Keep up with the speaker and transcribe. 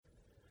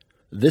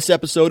This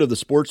episode of the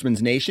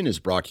Sportsman's Nation is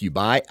brought to you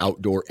by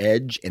Outdoor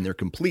Edge and their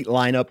complete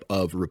lineup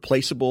of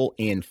replaceable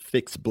and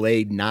fixed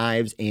blade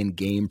knives and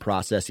game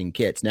processing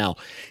kits. Now,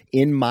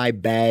 in my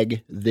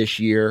bag this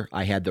year,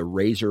 I had the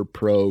Razor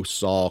Pro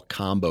Saw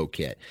Combo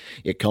Kit.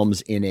 It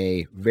comes in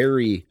a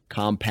very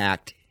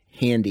compact,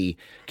 handy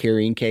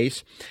carrying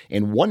case,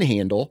 and one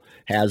handle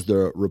has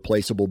the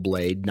replaceable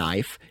blade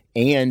knife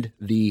and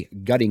the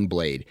gutting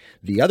blade.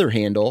 The other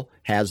handle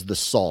has the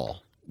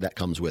saw that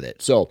comes with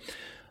it. So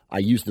I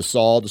use the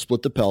saw to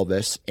split the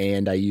pelvis,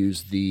 and I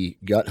use the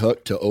gut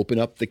hook to open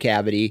up the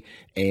cavity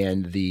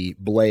and the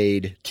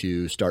blade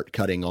to start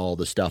cutting all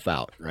the stuff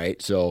out,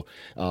 right? So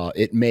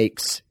it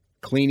makes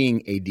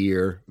cleaning a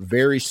deer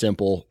very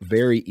simple,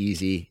 very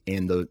easy,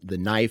 and the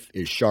knife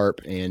is sharp.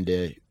 And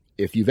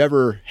if you've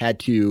ever had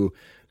to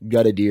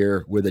gut a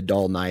deer with a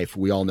dull knife,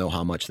 we all know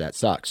how much that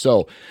sucks.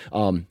 So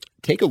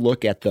take a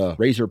look at the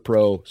Razor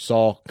Pro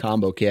Saw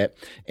Combo Kit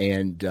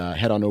and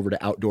head on over to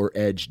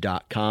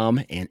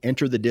OutdoorEdge.com and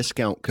enter the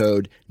discount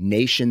code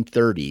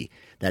NATION30.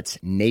 That's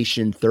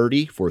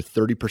NATION30 for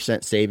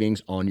 30%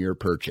 savings on your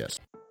purchase.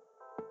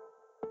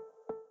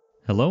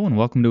 Hello and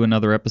welcome to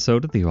another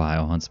episode of the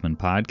Ohio Huntsman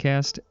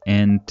Podcast.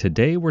 And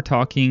today we're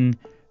talking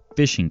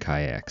fishing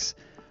kayaks.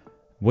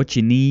 What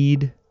you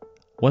need,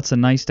 what's a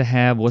nice to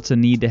have, what's a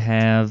need to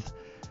have,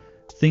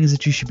 things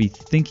that you should be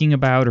thinking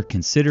about or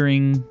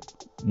considering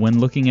when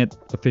looking at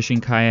a fishing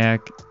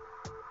kayak,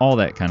 all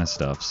that kind of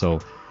stuff. So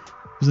it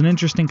was an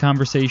interesting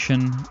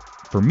conversation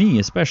for me,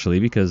 especially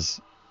because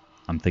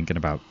I'm thinking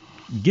about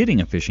getting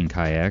a fishing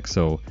kayak.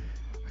 So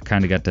I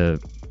kind of got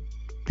to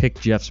pick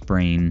Jeff's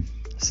brain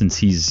since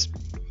he's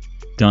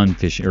done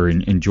fishing or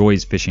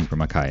enjoys fishing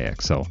from a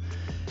kayak. So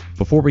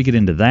before we get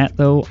into that,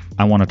 though,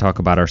 I want to talk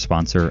about our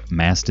sponsor,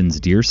 Mastin's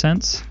Deer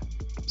Sense.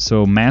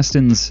 So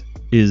Mastin's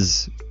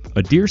is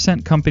a deer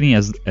scent company,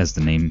 as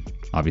the name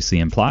obviously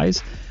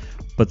implies,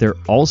 but they're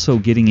also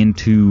getting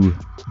into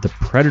the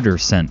predator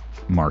scent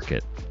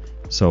market.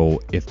 So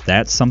if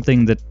that's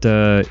something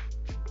that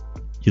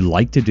you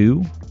like to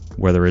do,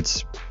 whether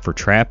it's for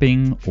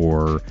trapping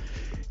or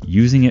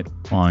using it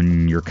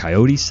on your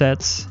coyote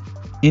sets,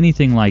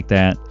 anything like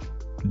that,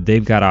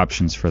 they've got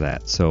options for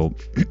that. So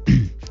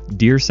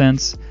deer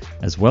scents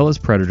as well as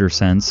predator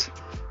scents,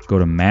 go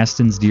to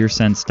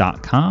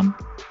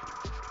mastinsdeersense.com.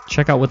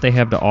 Check out what they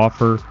have to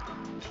offer.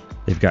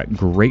 They've got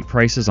great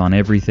prices on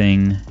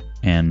everything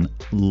and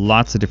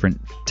lots of different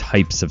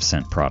types of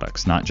scent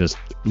products, not just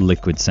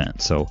liquid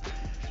scent. So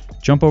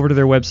jump over to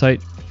their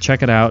website,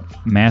 check it out,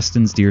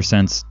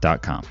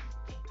 mastinsdeersense.com.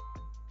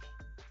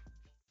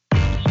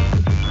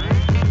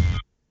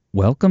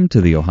 Welcome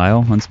to the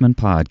Ohio Huntsman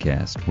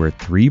Podcast, where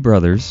three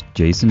brothers,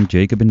 Jason,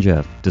 Jacob, and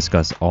Jeff,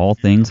 discuss all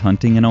things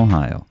hunting in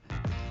Ohio.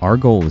 Our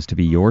goal is to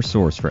be your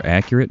source for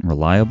accurate and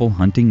reliable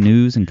hunting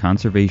news and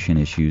conservation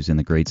issues in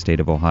the great state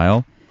of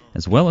Ohio,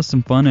 as well as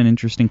some fun and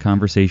interesting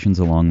conversations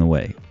along the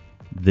way.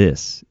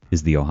 This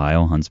is the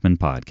Ohio Huntsman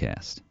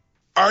Podcast.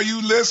 Are you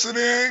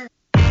listening?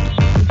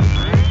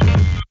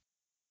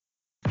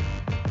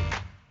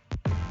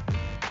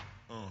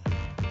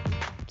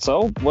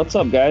 So, what's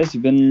up, guys?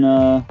 You've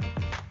been,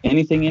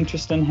 anything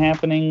interesting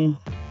happening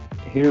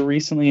here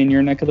recently in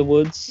your neck of the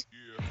woods?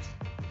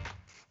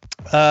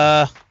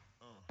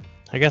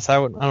 I guess I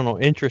don't know,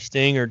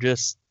 interesting or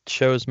just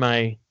shows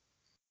my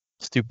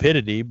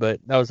stupidity, but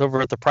I was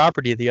over at the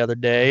property the other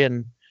day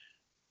and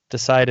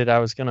decided I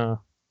was gonna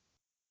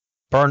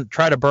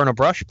try to burn a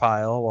brush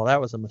pile. Well,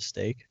 that was a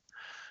mistake.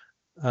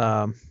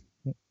 It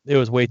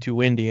was way too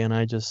windy and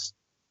I just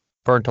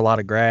burnt a lot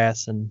of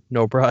grass and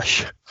no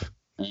brush.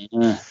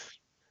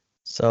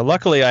 So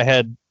luckily I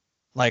had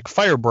like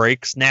fire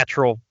breaks,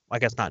 natural, I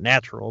guess not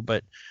natural,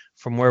 but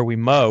from where we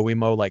mow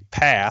like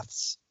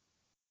paths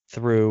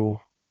through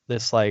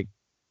this like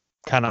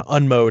kind of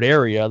unmowed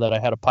area that I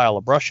had a pile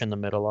of brush in the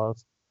middle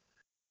of,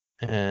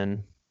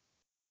 and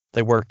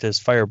they worked as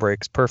fire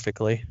breaks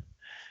perfectly,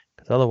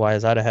 because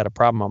otherwise I'd have had a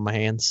problem on my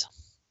hands.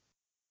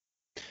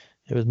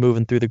 It was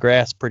moving through the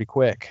grass pretty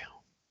quick.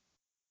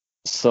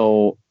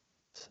 So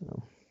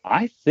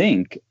I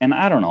think, and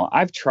I don't know,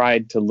 I've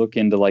tried to look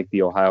into like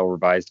the Ohio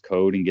Revised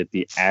Code and get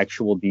the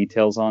actual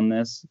details on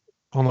this.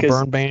 On the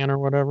burn ban or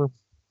whatever?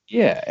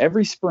 Yeah,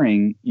 every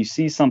spring you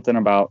see something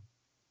about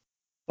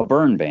a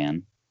burn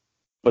ban,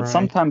 but Right.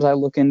 Sometimes I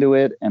look into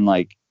it and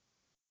like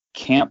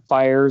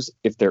campfires,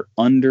 if they're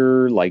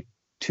under like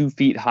 2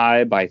 feet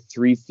high by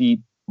 3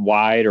 feet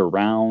wide or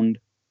round,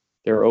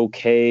 they're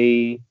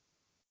okay.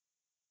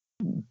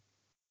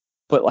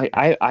 But like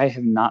I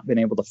have not been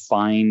able to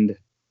find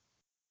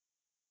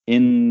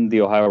in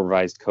the Ohio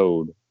Revised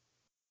Code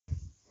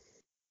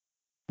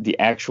the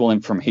actual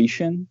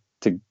information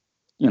to,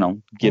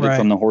 get it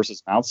from the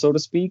horse's mouth, so to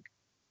speak,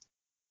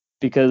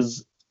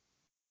 because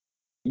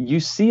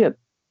you see it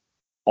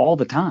all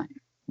the time,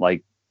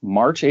 like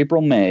March,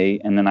 April,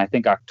 May, and then I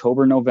think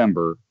October,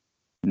 November,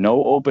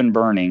 no open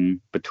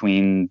burning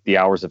between the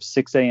hours of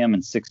 6 a.m.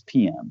 and 6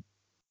 p.m.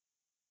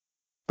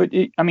 But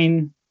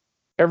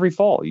every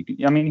fall, you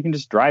can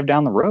just drive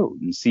down the road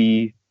and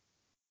see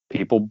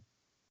people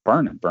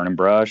burning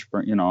brush,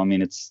 I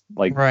mean, it's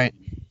like right.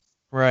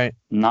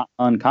 not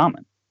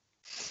uncommon.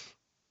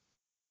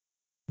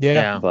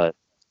 Yeah. But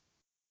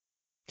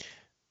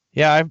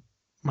yeah,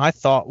 my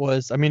thought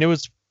was, I mean, it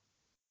was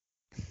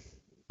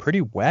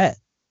pretty wet.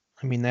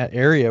 I mean, that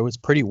area was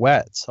pretty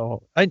wet.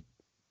 So I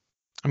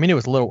mean, it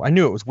was I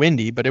knew it was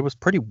windy, but it was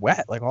pretty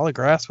wet. Like all the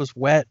grass was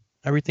wet.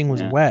 Everything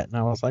was wet. And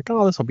I was like,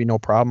 oh, this will be no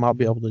problem. I'll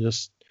be able to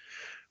just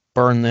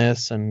burn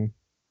this. And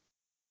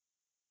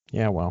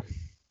yeah, well,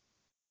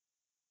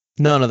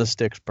 none of the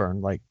sticks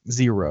burned, like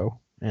 0.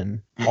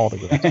 And all the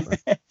grass burned.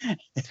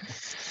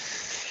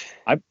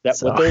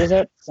 What day was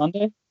that?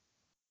 Sunday?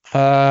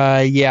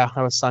 Yeah,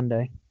 that was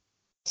Sunday.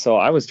 So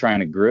I was trying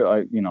to grill,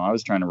 I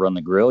was trying to run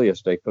the grill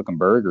yesterday, cooking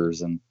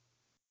burgers, and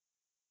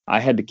I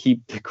had to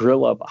keep the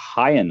grill up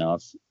high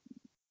enough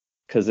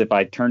because if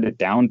I turned it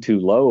down too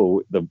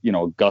low, the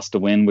gust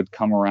of wind would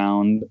come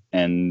around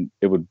and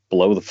it would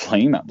blow the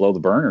flame out, blow the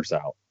burners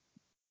out.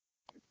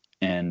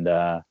 And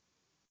I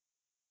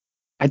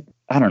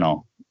don't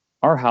know.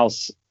 Our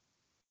house,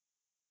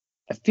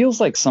 it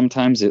feels like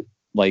sometimes it,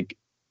 like,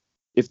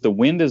 if the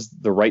wind is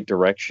the right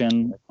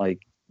direction, like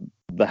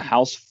the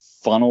house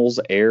funnels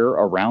air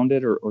around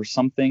it or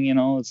something,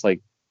 it's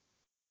like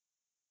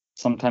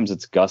sometimes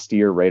it's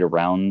gustier right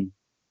around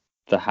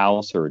the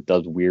house, or it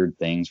does weird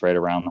things right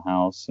around the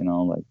house,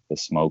 like the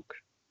smoke.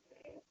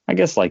 I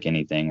guess like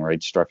anything,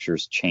 right?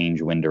 Structures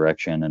change wind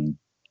direction and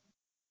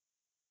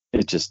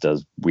it just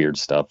does weird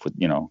stuff with,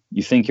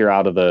 you think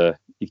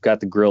you've got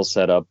the grill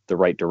set up the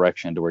right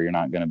direction to where you're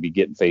not going to be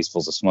getting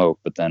facefuls of smoke,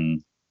 but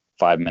then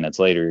 5 minutes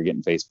later you're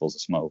getting facefuls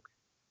of smoke.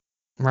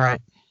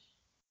 Right.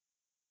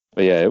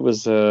 But yeah, it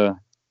was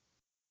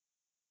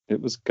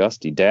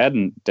gusty. Dad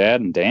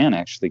and Dan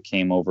actually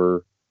came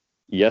over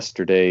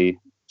yesterday,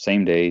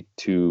 same day,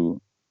 to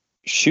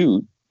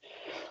shoot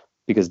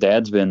because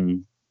Dad's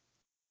been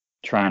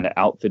trying to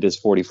outfit his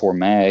 44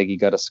 mag. He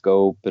got a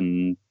scope,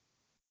 and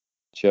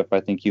Jeff,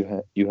 I think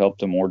you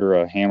helped him order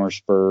a hammer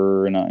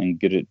spur and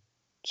get it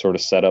sort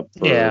of set up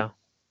for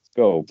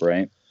scope,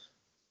 right?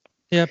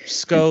 Yep,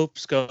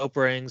 scope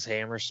rings,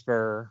 hammer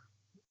spur.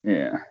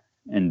 Yeah,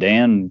 and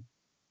Dan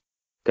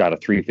got a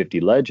 350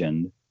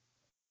 Legend,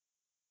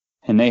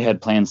 and they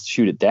had plans to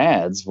shoot at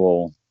Dad's.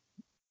 Well,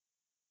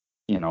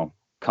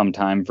 come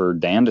time for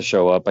Dan to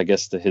show up, I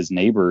guess his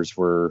neighbors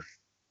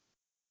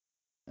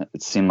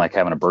it seemed like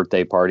having a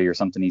birthday party or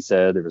something. He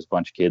said there was a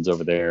bunch of kids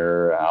over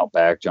there out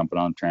back jumping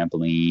on a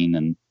trampoline,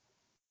 and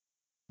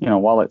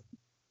while it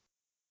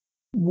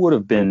would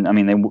have been, I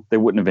mean, they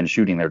wouldn't have been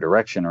shooting their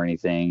direction or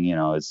anything.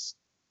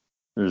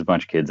 There's a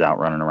bunch of kids out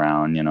running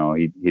around.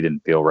 He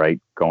didn't feel right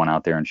going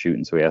out there and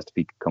shooting, so he asked if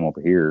he could come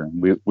over here.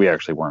 We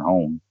actually weren't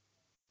home.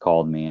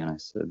 Called me, and I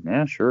said,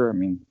 yeah, sure. I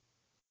mean,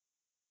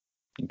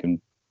 you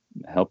can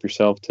help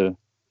yourself to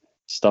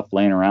stuff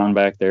laying around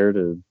back there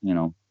to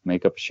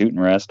make up a shooting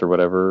rest or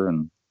whatever.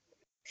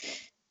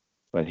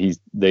 But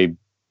they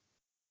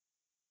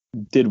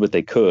did what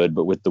they could,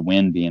 but with the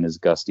wind being as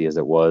gusty as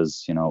it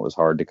was, it was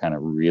hard to kind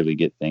of really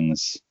get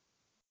things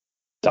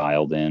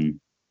dialed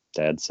in.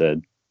 Dad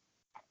said,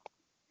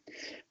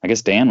 I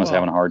guess Dan was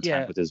having a hard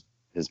time with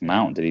his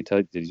mount. Did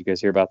you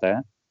guys hear about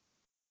that?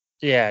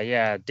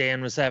 Yeah.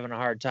 Dan was having a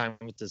hard time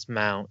with his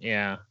mount.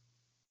 Yeah.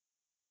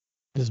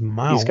 His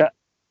mount. He's got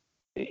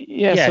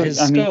his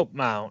scope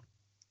mount.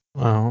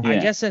 Wow. I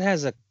guess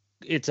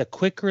it's a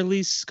quick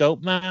release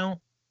scope mount.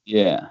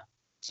 Yeah.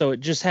 So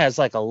it just has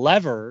like a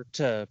lever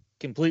to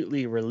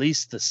completely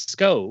release the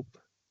scope,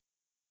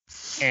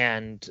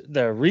 and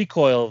the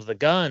recoil of the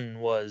gun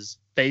was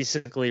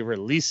basically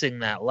releasing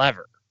that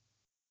lever.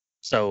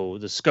 So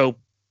the scope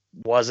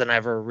wasn't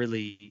ever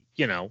really,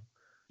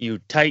 you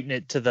tighten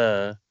it to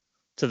the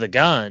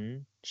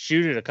gun,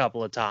 shoot it a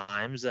couple of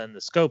times, and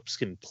the scope's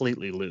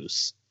completely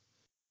loose.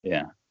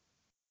 Yeah.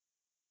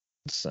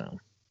 So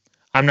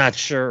I'm not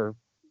sure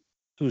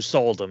who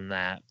sold him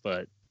that,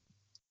 but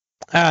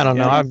I don't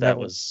know.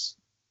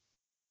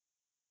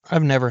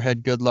 I've never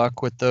had good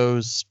luck with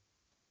those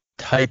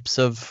types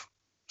of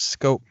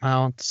scope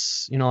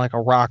mounts, like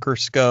a rocker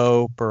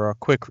scope or a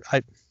quick.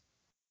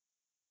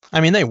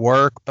 I mean, they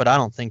work, but I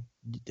don't think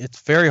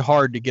it's very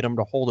hard to get them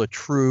to hold a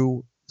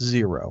true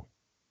 0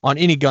 on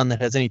any gun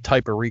that has any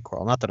type of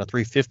recoil. Not that a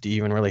 350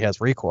 even really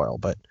has recoil,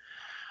 but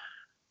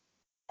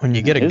when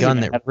you get a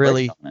gun that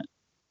really,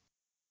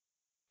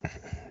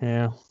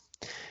 yeah,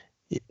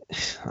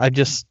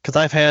 because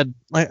I've had,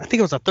 I think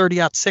it was a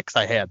 30-06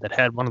 I had that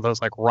had one of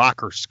those like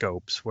rocker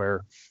scopes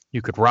where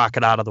you could rock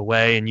it out of the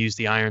way and use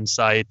the iron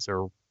sights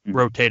or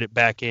rotate it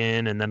back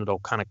in, and then it'll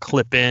kind of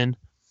clip in.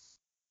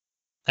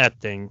 That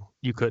thing,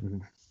 you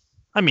could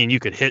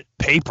hit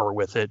paper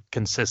with it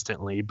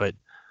consistently, but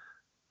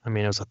I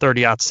mean, it was a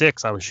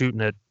 30-06. I was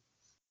shooting at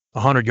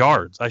 100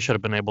 yards. I should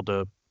have been able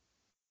to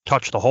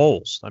touch the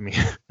holes. I mean,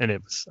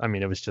 it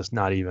was just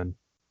not even.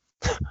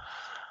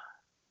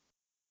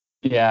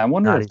 Yeah, I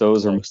wonder if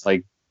those are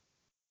like,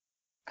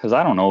 because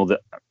I don't know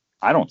that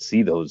I don't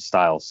see those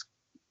styles.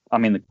 I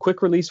mean, the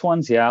quick release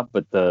ones, yeah,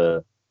 but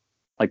the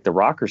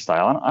rocker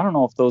style, I don't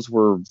know if those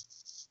were,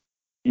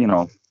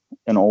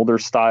 an older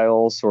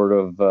style, sort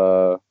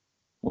of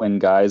when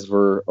guys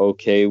were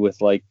okay with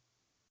like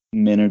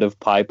minute of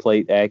pie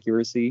plate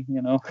accuracy,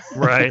 you know?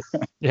 Right.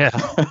 Yeah.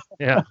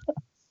 Yeah.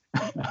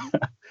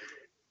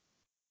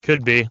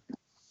 Could be.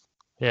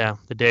 Yeah.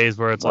 The days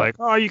where it's like,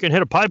 oh, you can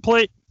hit a pie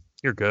plate,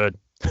 you're good.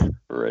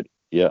 Right.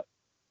 Yeah.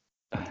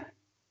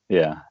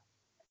 Yeah.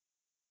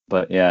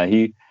 But yeah,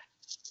 he,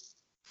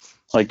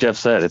 like Jeff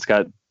said, it's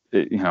got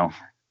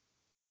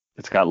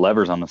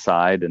levers on the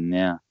side, and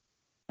yeah.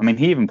 I mean,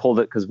 he even pulled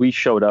it because we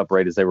showed up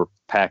right as they were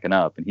packing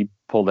up, and he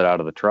pulled it out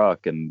of the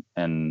truck and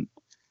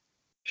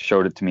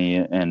showed it to me,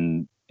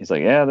 and he's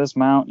like, yeah, this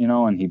mount,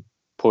 and he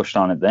pushed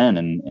on it then,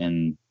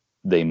 and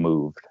they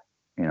moved.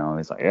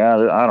 He's like, yeah,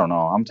 I don't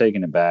know, I'm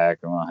taking it back.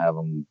 I'm gonna have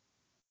them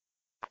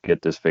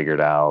get this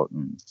figured out,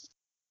 and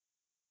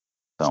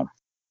so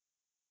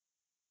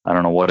I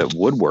don't know what it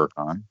would work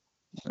on,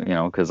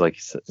 because like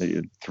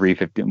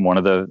 350. One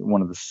of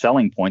the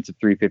selling points of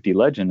 350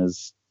 Legend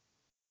is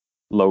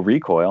low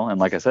recoil, and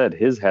like I said,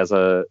 he's got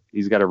a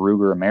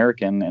Ruger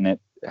American, and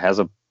it has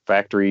a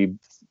factory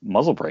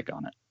muzzle brake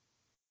on it.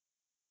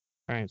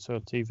 All right, so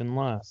it's even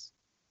less.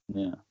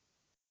 Yeah.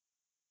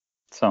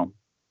 So,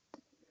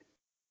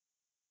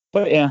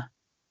 but yeah,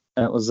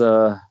 that was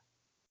a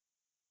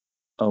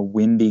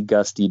windy,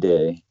 gusty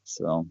day.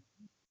 So,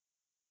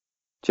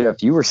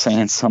 Jeff, you were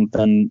saying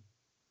something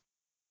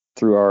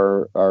through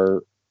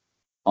our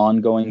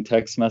ongoing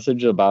text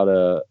message about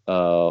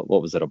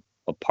what was it,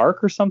 a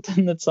park or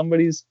something that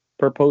somebody's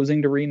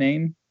proposing to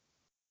rename?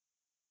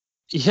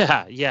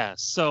 Yeah.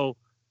 So,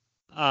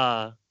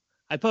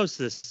 I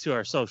posted this to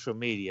our social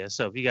media,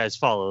 so if you guys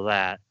follow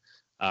that,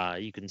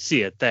 you can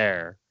see it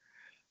there.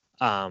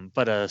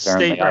 But a Apparently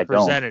state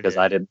representative, because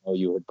I didn't know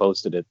you had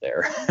posted it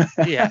there.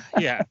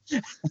 yeah.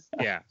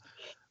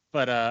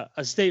 But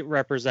a state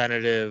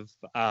representative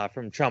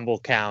from Trumbull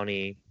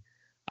County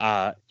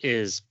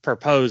is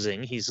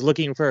proposing. He's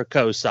looking for a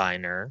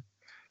co-signer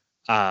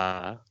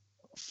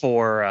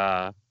for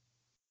a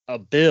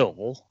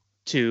bill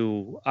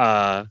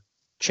to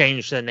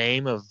change the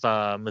name of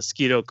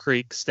Mosquito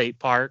Creek State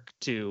Park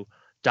to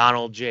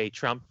Donald J.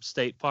 Trump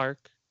State Park.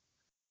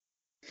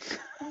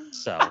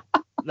 So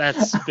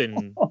that's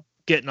been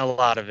getting a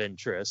lot of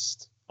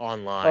interest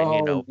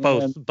online,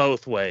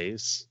 both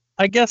ways.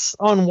 I guess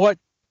on what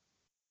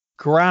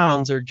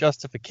grounds or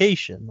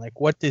justification? Like,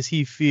 what does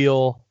he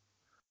feel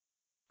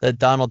that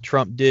Donald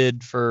Trump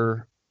did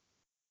for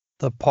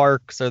the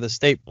parks or the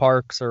state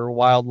parks or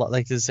wildlife?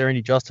 Like, is there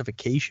any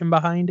justification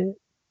behind it?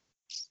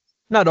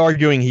 Not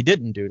arguing he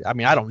didn't do it. I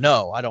mean, I don't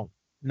know. I don't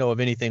know of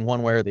anything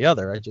one way or the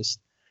other.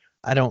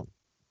 I don't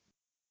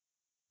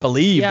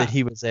believe that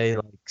he was a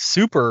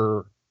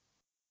super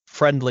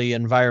friendly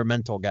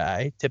environmental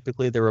guy.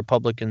 Typically, the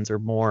Republicans are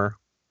more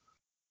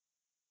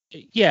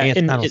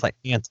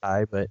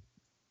anti, but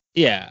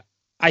yeah,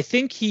 I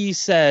think he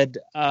said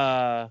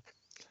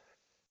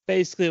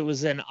basically it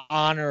was in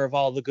honor of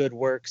all the good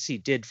works he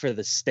did for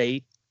the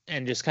state,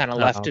 and just kind of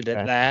left it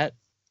at that.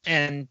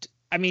 And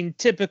I mean,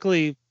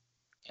 typically,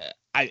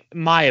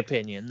 my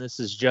opinion, this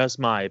is just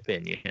my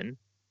opinion,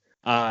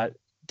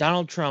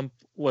 Donald Trump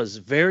was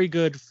very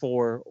good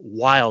for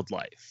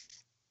wildlife.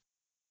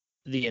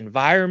 The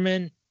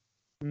environment,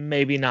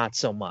 maybe not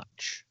so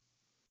much.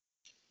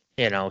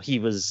 He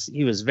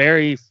was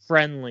very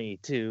friendly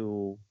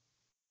to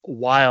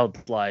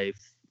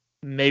wildlife,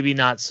 maybe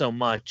not so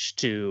much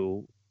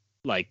to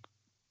like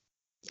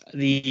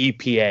the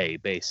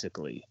EPA,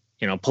 basically.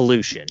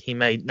 Pollution. He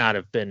may not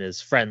have been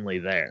as friendly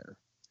there.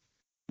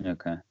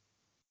 Okay.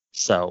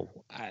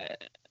 So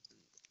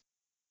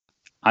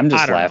I'm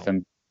just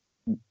laughing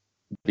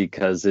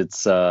because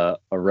it's a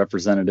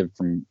representative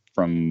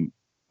from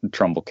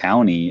Trumbull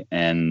County,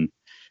 and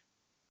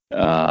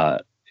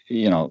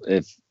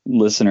if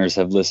listeners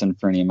have listened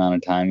for any amount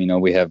of time,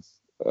 we have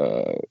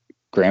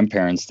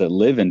grandparents that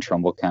live in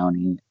Trumbull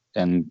County,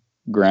 and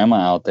grandma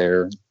out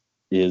there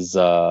is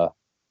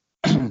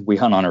we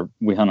hunt on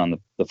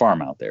the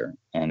farm out there,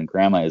 and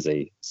grandma is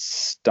a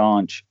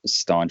staunch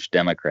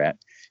Democrat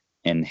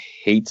and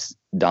hates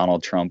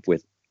Donald Trump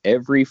with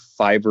every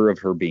fiber of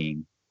her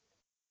being.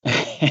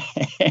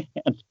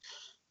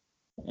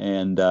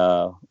 and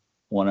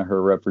one of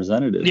her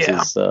representatives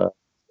is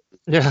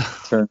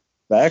turned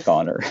back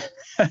on her.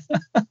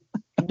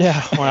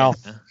 Yeah, well,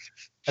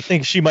 I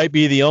think she might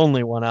be the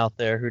only one out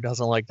there who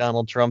doesn't like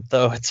Donald Trump,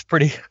 though. It's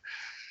pretty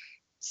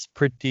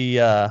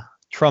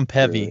Trump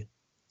heavy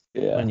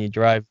when you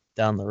drive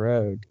down the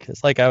road.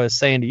 Because like I was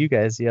saying to you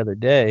guys the other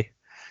day,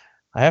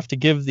 I have to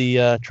give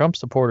the Trump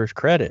supporters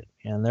credit,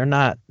 and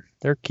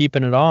they're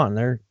keeping it on.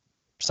 Their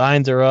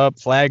signs are up,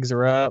 flags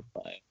are up.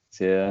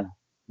 Yeah.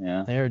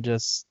 They're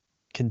just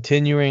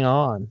continuing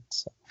on.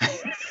 So.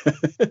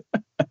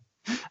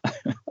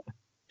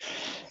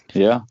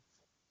 Yeah.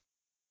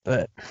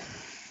 But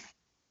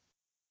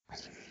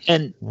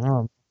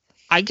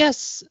I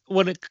guess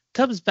when it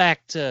comes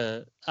back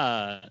to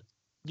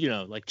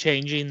like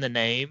changing the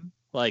name,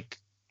 like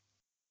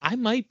I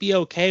might be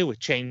okay with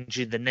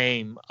changing the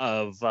name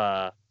of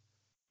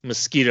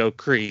Mosquito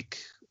Creek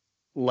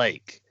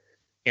Lake,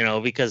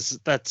 because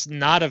that's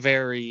not a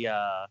very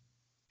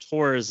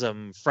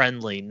tourism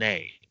friendly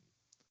name.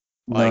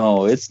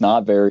 No, it's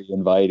not very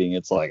inviting.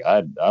 It's like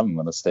I'm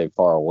going to stay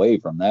far away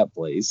from that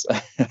place.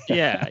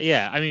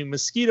 Yeah. I mean,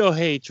 mosquito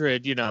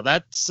hatred,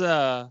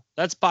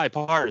 that's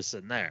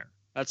bipartisan there.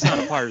 That's not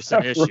a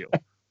partisan issue.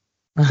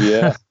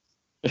 Yeah.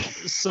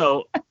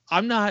 So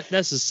I'm not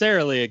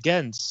necessarily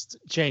against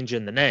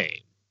changing the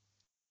name.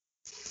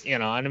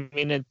 And I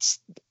mean, it's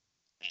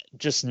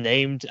just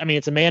named. I mean,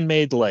 it's a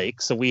man-made lake,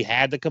 so we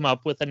had to come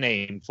up with a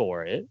name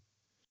for it.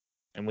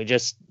 And we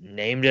just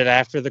named it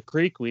after the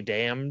creek we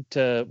dammed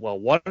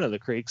one of the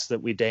creeks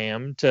that we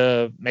dammed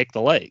to make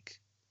the lake.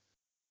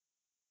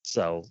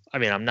 So, I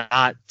mean, I'm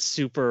not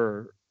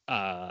super,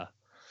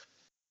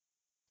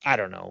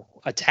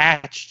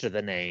 attached to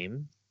the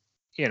name,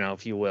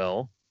 if you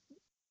will.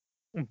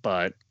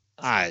 But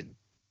I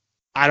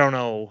don't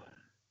know.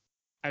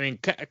 I mean,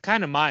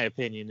 kind of my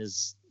opinion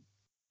is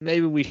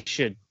maybe we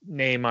should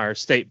name our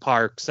state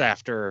parks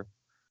after,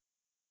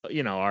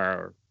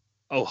 our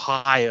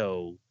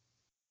Ohio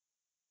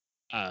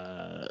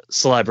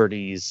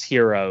celebrities,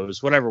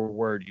 heroes, whatever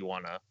word you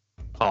want to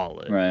call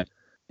it. Right.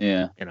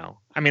 Yeah.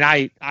 I mean,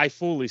 I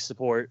fully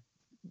support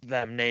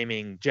them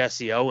naming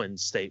Jesse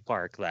Owens State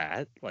Park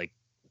that. Like,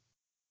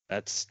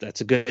 that's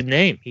a good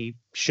name. He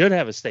should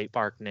have a state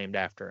park named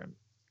after him.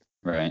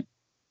 Right.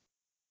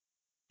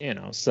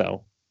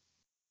 So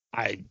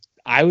I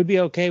would be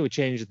okay with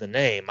changing the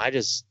name. I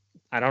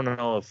don't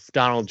know if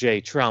Donald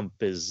J. Trump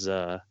is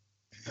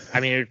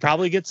I mean, it'd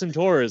probably get some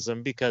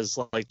tourism because,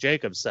 like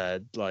Jacob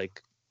said,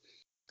 like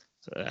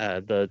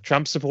the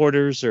Trump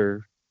supporters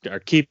are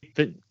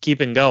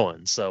keeping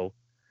going. So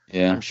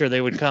yeah, I'm sure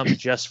they would come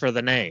just for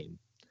the name.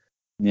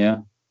 Yeah,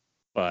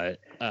 but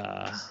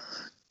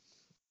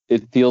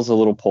it feels a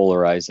little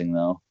polarizing,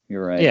 though.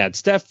 You're right. Yeah,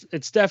 it's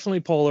definitely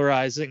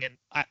polarizing, and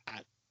I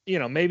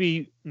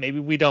maybe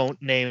we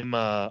don't name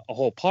a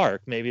whole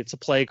park. Maybe it's a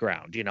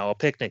playground, a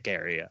picnic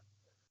area.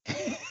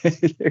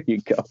 There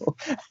you go.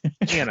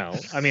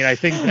 I mean, I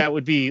think that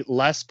would be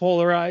less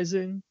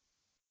polarizing.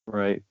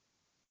 Right.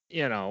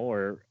 And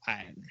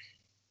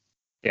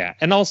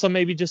also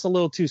maybe just a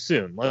little too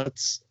soon.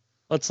 Let's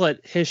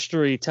let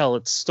history tell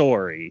its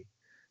story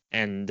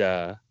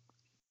and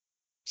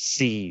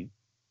see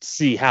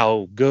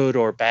how good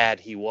or bad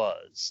he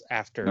was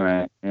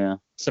after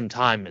some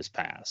time has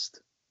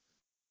passed.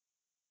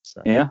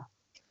 So, yeah.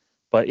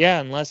 But yeah,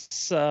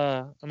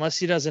 unless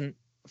he doesn't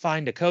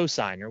find a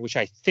co-signer, which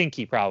I think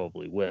he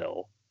probably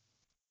will,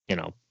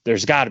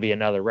 there's got to be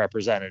another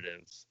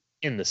representative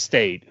in the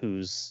state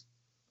who's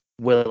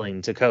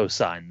willing to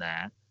co-sign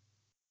that.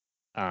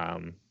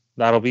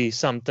 That'll be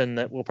something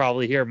that we'll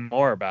probably hear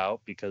more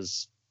about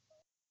because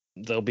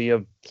there'll be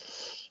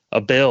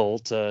a bill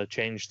to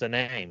change the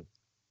name.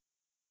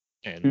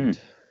 And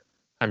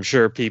I'm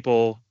sure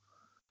people,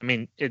 I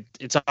mean,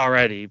 it's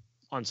already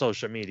on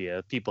social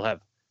media. People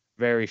have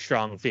very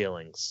strong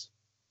feelings.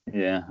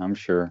 Yeah, I'm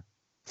sure.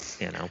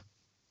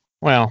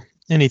 Well,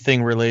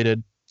 anything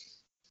related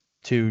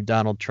to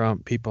Donald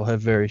Trump, people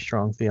have very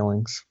strong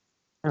feelings.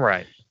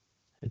 Right.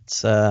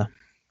 It's a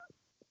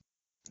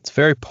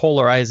very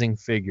polarizing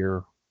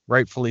figure,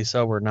 rightfully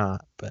so or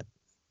not, but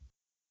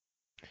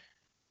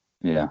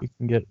yeah, you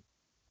can get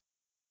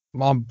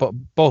on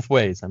both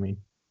ways. I mean,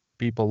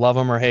 people love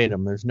him or hate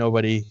him. There's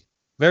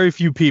very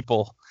few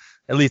people,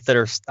 at least that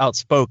are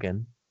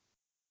outspoken,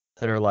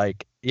 that are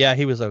like, yeah,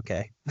 he was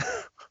okay.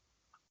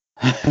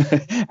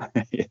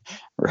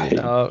 Right.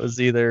 It was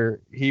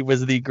either he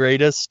was the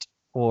greatest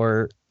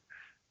or,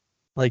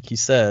 like you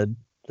said,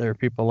 there are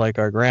people like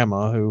our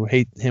grandma who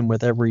hate him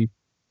with every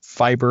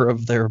fiber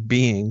of their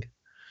being.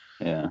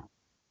 Yeah.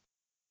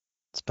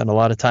 Spend a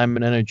lot of time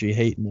and energy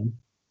hating him.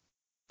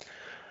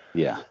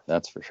 Yeah,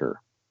 that's for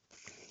sure.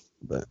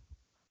 But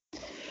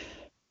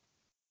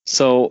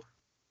so,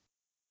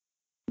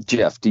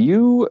 Jeff, do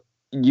you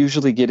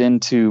usually get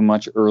into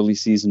much early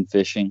season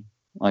fishing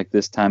like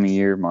this time of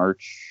year,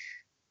 March?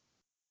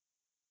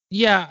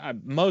 Yeah,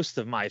 most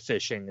of my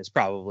fishing is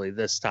probably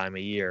this time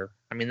of year.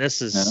 I mean,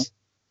 this is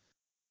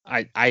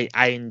I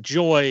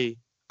enjoy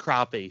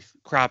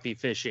crappie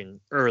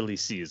fishing early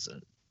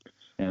season.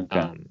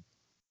 Okay.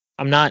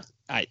 I'm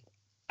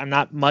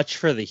not much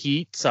for the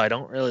heat, so I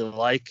don't really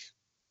like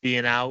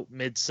being out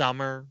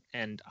midsummer,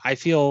 and I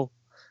feel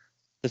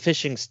the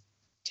fishing's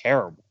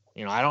terrible.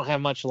 I don't have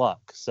much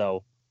luck.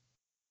 So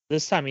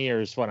this time of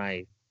year is when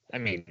I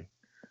mean,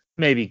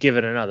 maybe give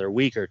it another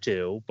week or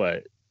two,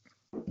 but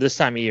this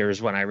time of year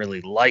is when I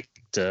really like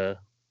to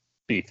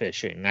be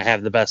fishing. I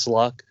have the best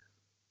luck.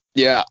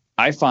 Yeah,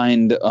 I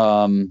find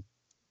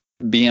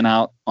being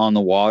out on the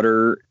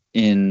water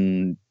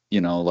in,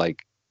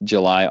 like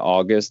July,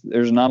 August,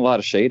 there's not a lot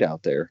of shade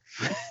out there.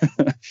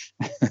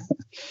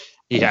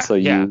 Yeah. So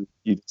you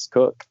just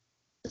cook.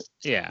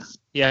 Yeah.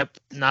 Yep.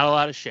 Not a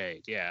lot of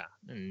shade. Yeah.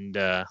 And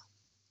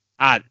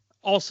I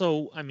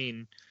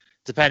mean,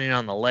 depending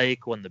on the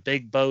lake, when the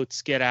big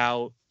boats get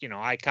out,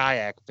 I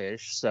kayak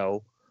fish.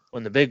 So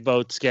when the big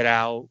boats get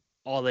out,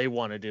 all they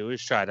want to do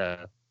is try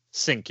to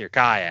sink your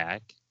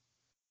kayak.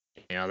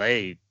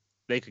 they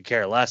could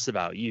care less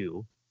about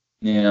you.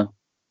 Yeah.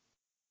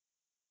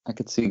 I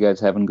could see you guys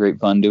having great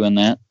fun doing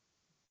that.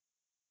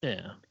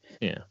 Yeah.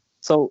 Yeah.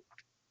 So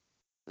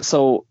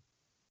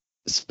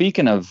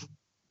speaking of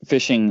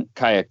fishing,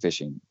 kayak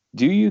fishing,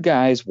 do you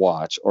guys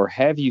watch or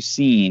have you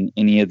seen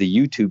any of the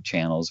YouTube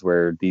channels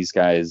where these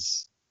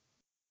guys,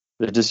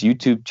 they're just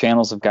YouTube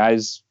channels of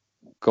guys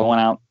going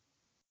out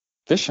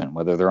fishing,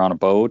 whether they're on a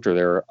boat or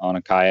they're on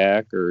a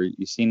kayak, or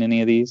you seen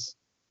any of these?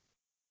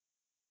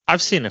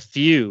 I've seen a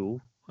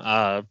few,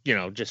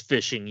 just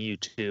fishing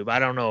YouTube. I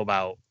don't know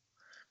about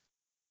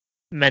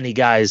many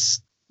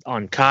guys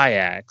on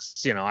kayaks.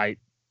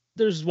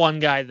 There's one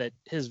guy that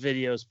his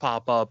videos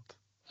pop up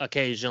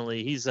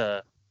occasionally.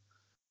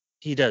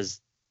 He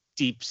does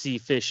deep sea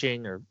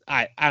fishing, or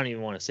I don't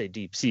even want to say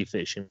deep sea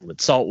fishing,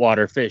 but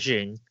saltwater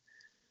fishing.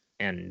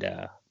 And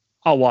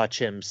I'll watch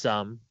him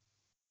some.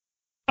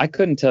 I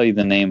couldn't tell you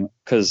the name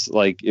because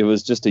it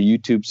was just a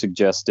YouTube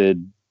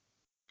suggested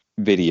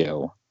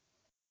video.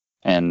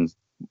 And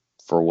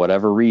for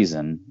whatever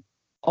reason,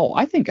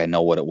 I think I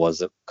know what it was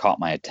that caught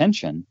my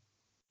attention.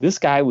 This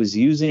guy was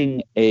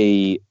using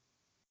a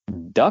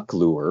duck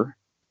lure,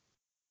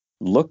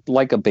 looked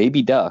like a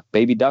baby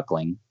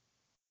duckling,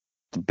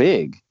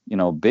 big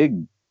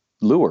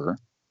lure,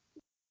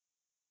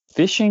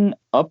 fishing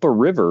up a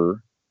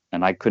river,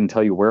 and I couldn't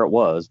tell you where it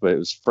was, but it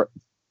was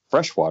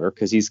freshwater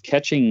because he's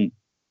catching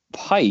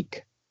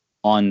pike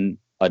on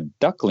a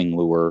duckling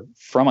lure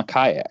from a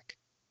kayak.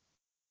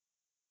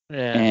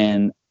 Yeah,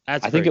 and I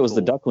think it was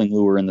the duckling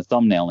lure in the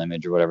thumbnail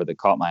image or whatever that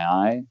caught my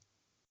eye.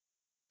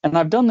 And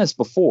I've done this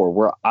before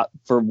where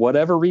for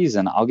whatever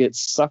reason, I'll get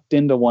sucked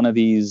into one of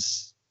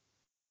these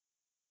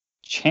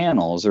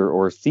channels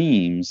or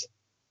themes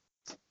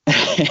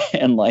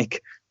and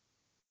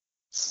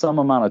some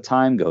amount of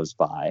time goes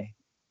by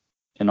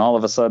and all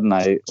of a sudden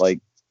I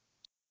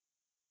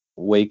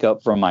wake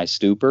up from my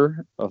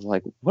stupor of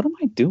what am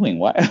I doing?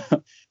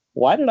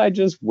 Why did I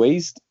just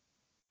waste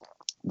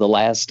the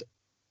last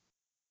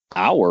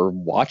hour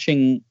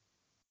watching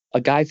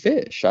a guy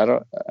fish? I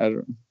don't.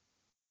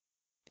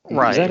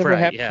 Right. Does that ever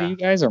happen yeah. to you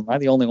guys, or am I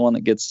the only one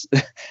that gets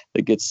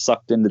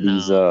sucked into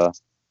these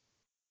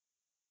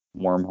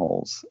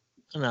wormholes?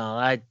 No,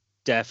 I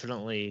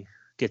definitely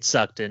get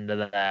sucked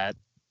into that.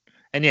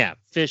 And yeah,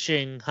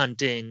 fishing,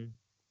 hunting.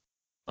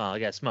 Well, I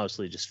guess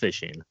mostly just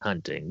fishing and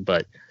hunting,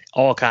 but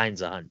all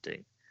kinds of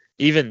hunting.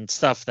 Even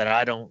stuff that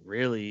I don't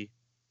really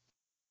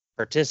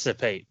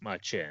participate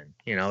much in.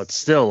 It's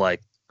still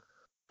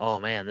oh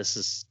man, this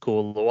is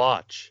cool to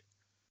watch.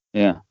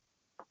 Yeah.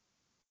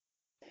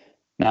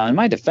 Now, in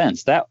my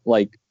defense, that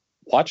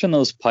watching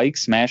those pike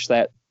smash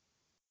that,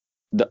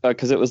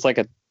 because it was like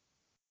a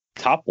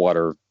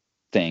topwater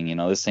thing,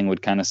 this thing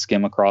would kind of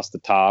skim across the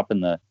top,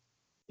 and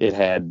it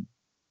had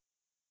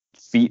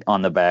feet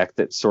on the back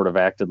that sort of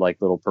acted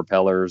like little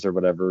propellers or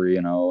whatever,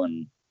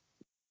 and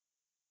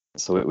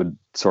so it would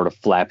sort of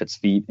flap its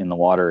feet in the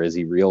water as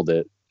he reeled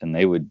it, and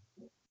they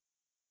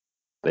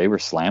were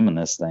slamming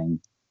this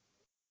thing.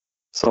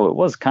 So it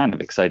was kind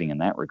of exciting in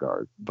that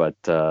regard, but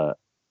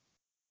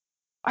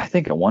I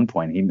think at one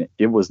point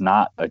it was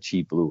not a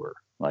cheap lure.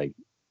 We're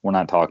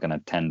not talking a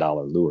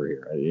 $10 lure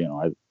here.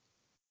 I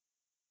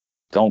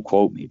don't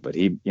quote me, but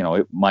it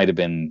might have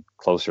been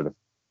closer to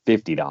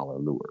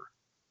 $50 lure.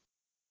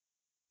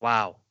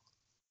 Wow.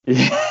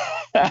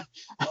 Yeah,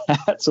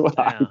 that's what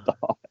I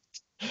thought.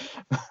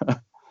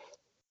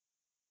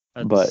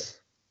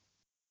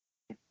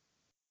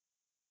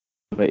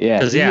 But yeah,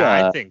 because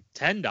I think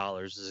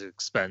 $10 is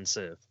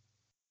expensive.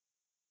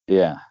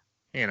 Yeah.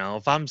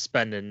 If I'm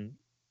spending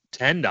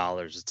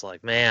 $10,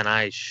 it's man,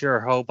 I sure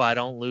hope I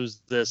don't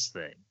lose this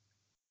thing.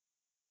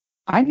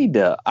 I need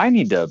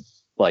to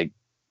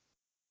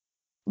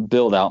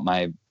build out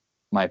my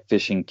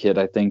fishing kit,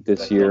 I think,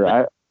 this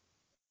year.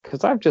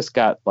 Because I've just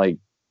got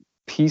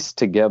pieced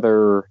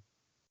together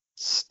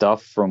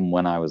stuff from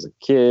when I was a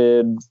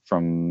kid,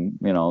 from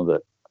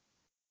that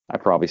I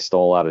probably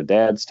stole out of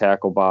Dad's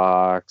tackle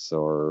box,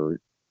 or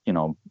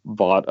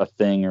bought a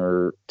thing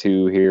or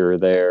two here or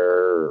there,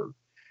 or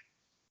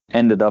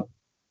ended up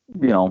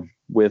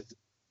with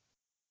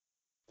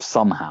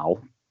somehow.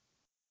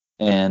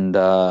 And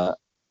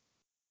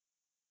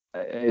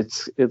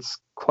it's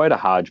quite a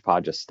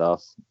hodgepodge of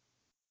stuff.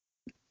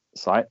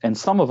 So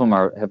some of them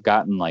have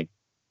gotten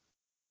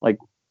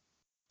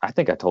I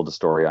think I told the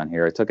story on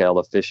here. I took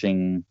Ella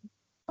fishing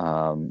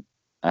at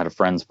a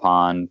friend's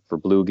pond for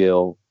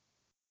bluegill,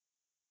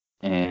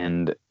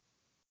 and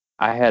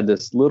I had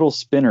this little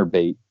spinner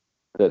bait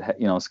that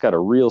it's got a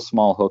real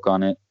small hook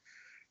on it,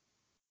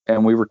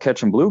 and we were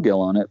catching bluegill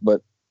on it.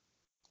 But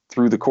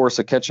through the course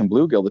of catching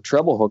bluegill, the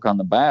treble hook on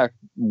the back,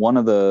 one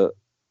of the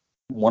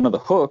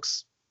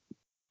hooks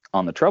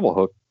on the treble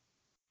hook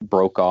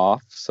broke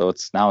off, so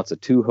it's a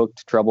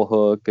two-hooked treble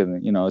hook,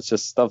 and it's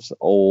just stuff's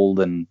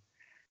old and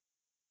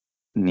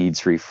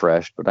needs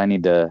refreshed. But I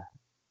need to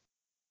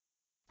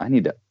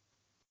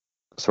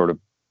sort of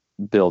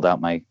build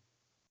out my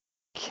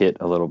kit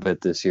a little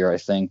bit this year, I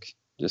think.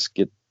 If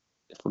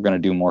we're going to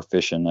do more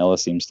fishing. Ella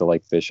seems to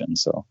like fishing,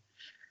 so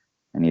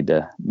I need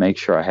to make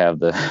sure I have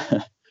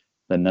the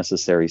the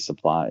necessary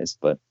supplies.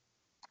 But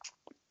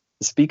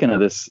speaking of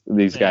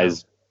these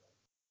guys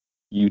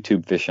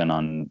YouTube fishing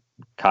on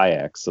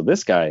kayaks, so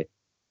this guy,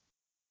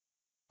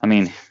 I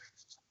mean,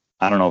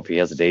 I don't know if he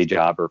has a day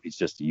job or if he's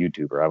just a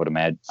YouTuber. I would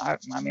imagine. I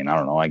mean, I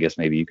don't know. I guess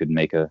maybe you could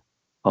make a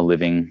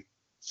living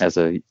as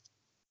a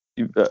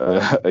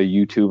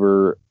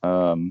YouTuber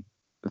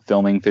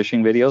filming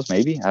fishing videos.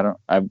 Maybe I don't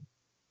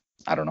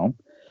know.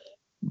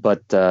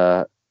 But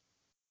I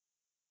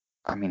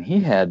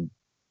mean,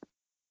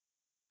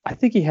 I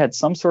think he had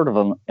some sort of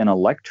an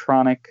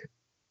electronic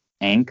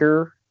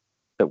anchor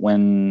that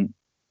when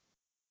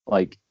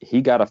like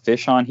he got a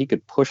fish on, he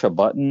could push a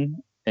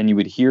button and you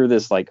would hear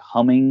this like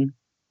humming.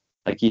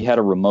 Like he had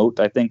a remote,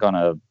 I think, on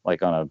a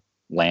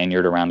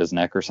lanyard around his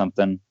neck or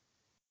something.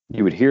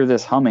 You would hear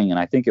this humming, and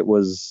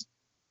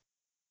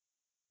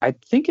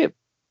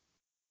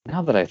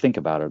now that I think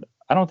about it,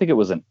 I don't think it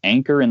was an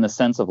anchor in the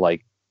sense of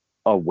like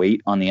a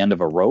weight on the end of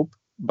a rope,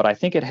 but I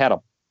think it had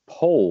a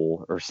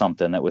pole or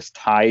something that was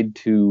tied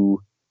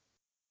to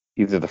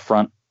either the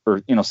front or,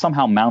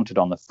 somehow mounted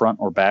on the front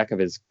or back of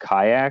his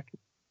kayak.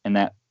 And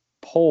that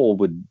pole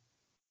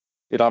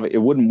it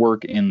wouldn't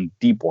work in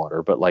deep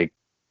water, but like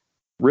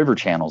river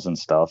channels and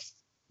stuff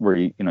where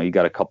you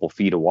got a couple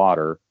feet of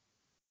water.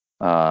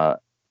 I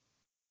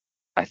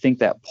think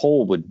that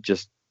pole would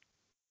just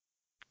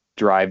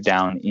drive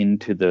down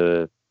into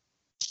the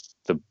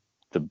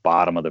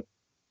bottom of the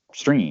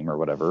stream or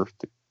whatever,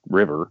 the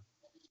river,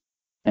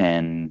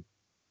 and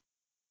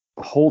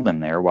hold him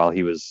there while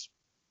he was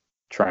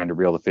trying to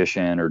reel the fish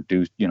in or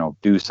do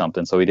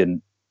something so he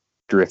didn't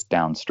drift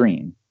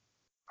downstream.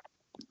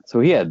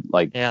 So he had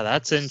like, yeah,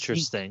 that's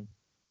interesting.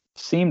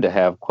 Seemed to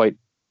have quite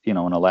an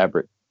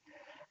elaborate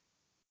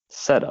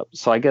setup.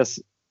 So I guess,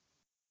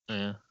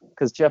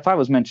 because Jeff, I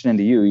was mentioning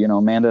to you,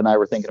 Amanda and I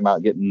were thinking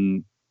about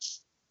getting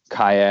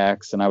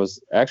kayaks, and I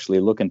was actually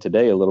looking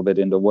today a little bit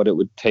into what it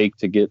would take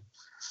to get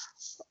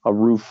a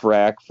roof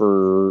rack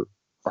for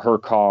her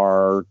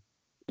car,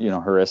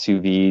 her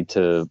SUV,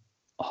 to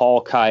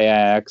haul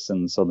kayaks.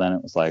 And so then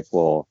it was like,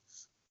 well,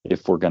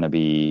 if we're going to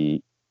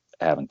be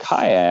having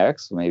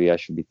kayaks, maybe I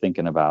should be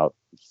thinking about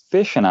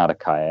fishing out of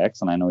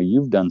kayaks. And I know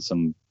you've done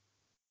some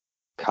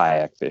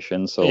kayak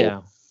fishing, so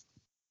yeah.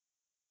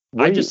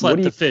 I just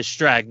let the fish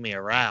drag me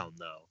around,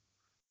 though.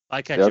 If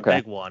I catch a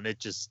big one, it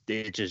just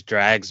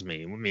drags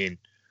me. I mean,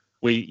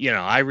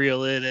 I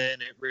reel it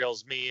in, it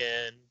reels me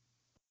in.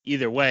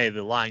 Either way,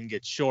 the line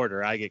gets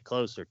shorter, I get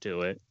closer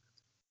to it.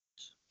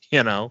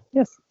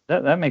 Yes,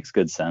 that makes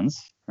good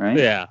sense, right?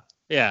 Yeah.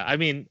 I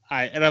mean,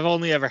 I've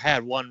only ever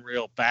had one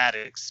real bad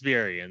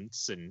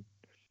experience, and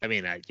I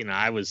mean, I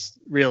was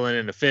reeling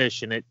in a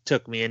fish, and it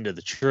took me into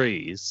the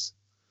trees.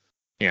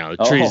 The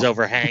trees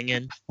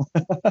overhanging.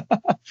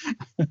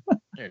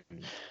 And,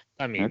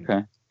 I mean,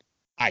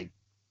 I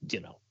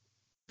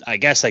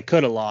guess I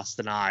could have lost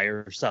an eye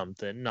or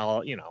something.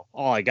 All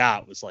I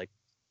got was like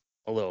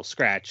a little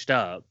scratched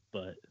up,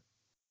 but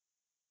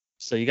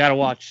so you got to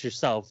watch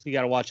yourself. You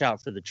got to watch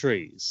out for the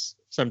trees.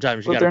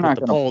 Sometimes you got to put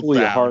the pole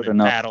down and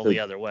paddle the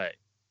other way.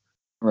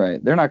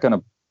 Right. They're not going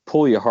to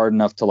pull you hard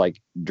enough to like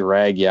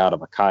drag you out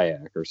of a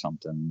kayak or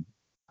something.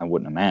 I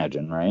wouldn't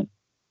imagine, right?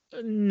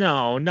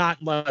 No, not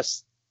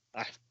unless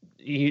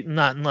you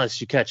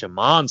catch a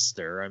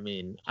monster. I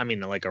mean,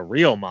 like a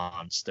real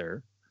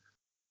monster.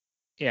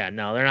 Yeah,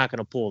 no, they're not going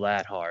to pull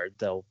that hard.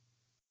 They'll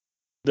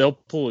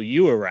pull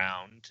you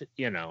around,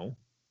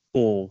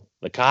 pull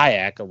the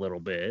kayak a little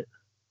bit.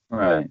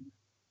 Right.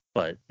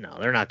 But no,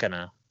 they're not going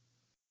to.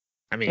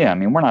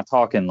 We're not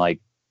talking like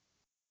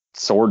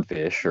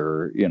swordfish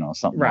or,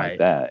 something like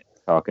that.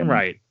 Talking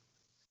right.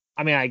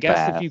 I mean, I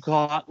guess if you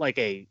caught like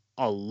a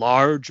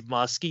large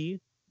muskie,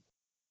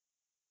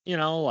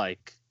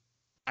 like,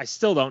 I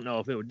still don't know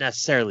if it would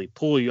necessarily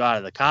pull you out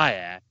of the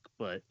kayak,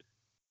 but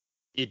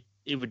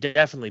it would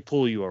definitely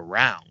pull you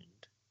around.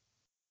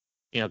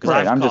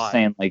 Because I'm just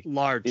saying, like,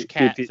 large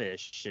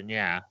catfish, and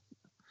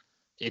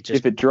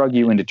if it drug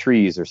you into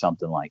trees or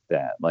something like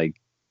that,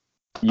 like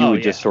you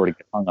would just sort of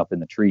get hung up in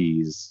the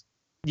trees.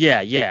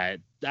 Yeah,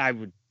 I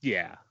would.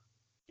 Yeah,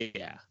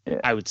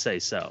 I would say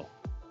so.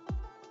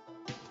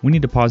 We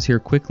need to pause here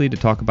quickly to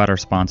talk about our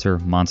sponsor,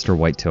 Monster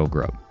Whitetail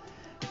Grub.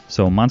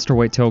 So Monster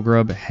Whitetail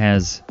Grub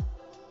has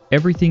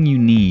everything you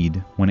need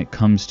when it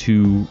comes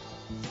to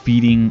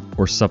feeding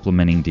or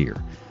supplementing deer.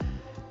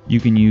 You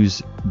can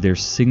use their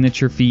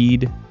signature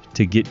feed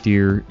to get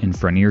deer in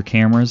front of your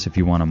cameras if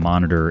you want to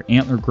monitor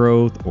antler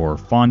growth or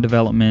fawn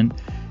development.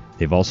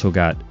 They've also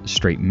got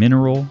straight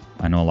mineral.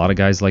 I know a lot of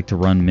guys like to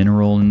run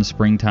mineral in the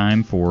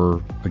springtime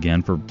for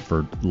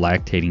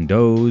lactating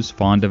does,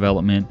 fawn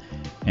development,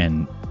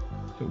 and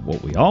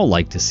what we all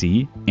like to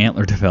see,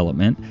 antler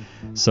development.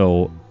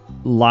 So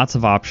lots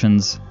of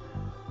options.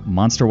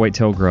 Monster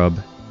Whitetail Grub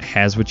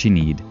has what you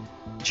need.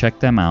 Check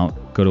them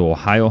out. Go to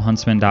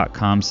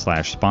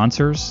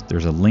ohiohuntsman.com/sponsors.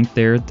 There's a link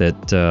there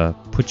that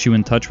puts you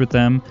in touch with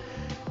them.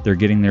 They're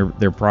getting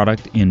their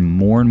product in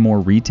more and more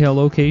retail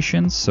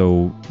locations,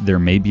 so there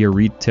may be a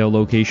retail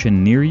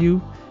location near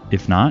you.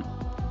 If not,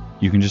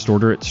 you can just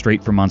order it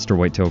straight from Monster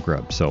Whitetail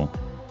Grub. So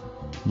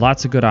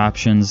lots of good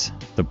options.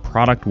 The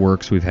product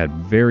works. We've had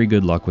very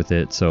good luck with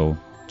it. So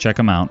check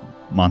them out,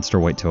 Monster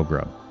Whitetail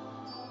Grub.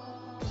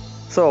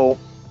 So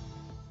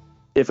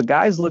if a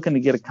guy's looking to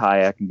get a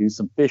kayak and do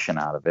some fishing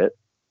out of it,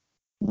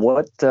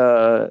 what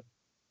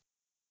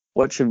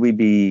should we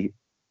be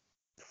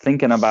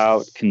thinking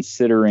about,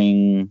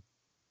 considering,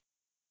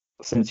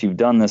 since you've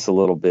done this a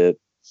little bit?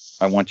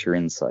 I want your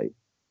insight.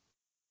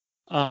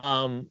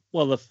 Well,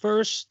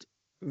 the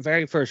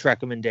very first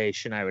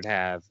recommendation I would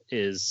have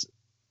is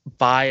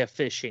buy a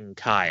fishing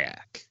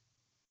kayak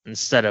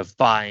instead of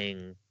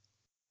buying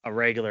a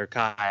regular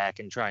kayak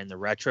and trying to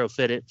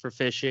retrofit it for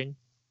fishing.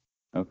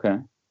 Okay.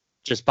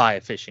 Just buy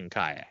a fishing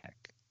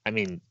kayak. I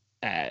mean,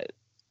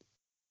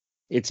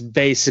 it's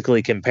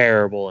basically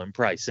comparable in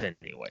price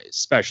anyways,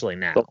 especially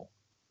now.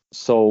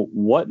 So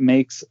what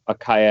makes a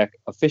kayak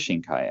a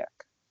fishing kayak?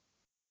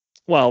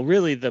 Well,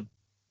 really the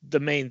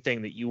main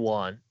thing that you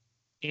want,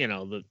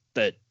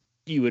 that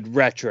you would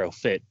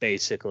retrofit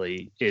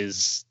basically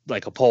is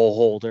like a pole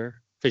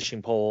holder,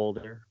 fishing pole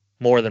holder,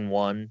 more than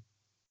one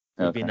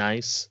would be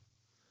nice.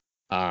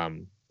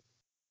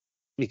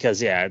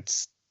 Because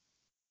it's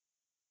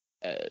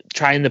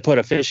trying to put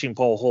a fishing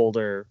pole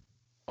holder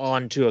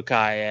onto a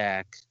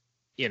kayak,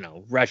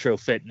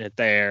 retrofitting it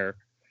there,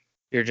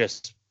 you're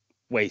just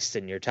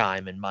wasting your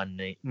time and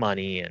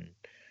money. And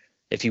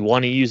if you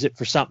want to use it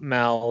for something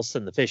else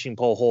and the fishing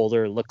pole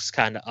holder looks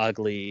kind of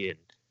ugly and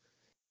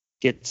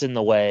gets in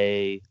the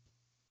way,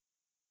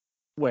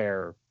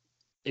 where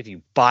if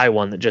you buy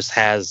one that just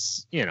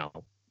has,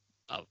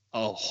 a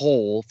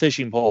whole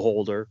fishing pole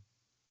holder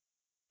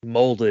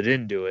molded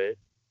into it,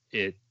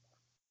 it's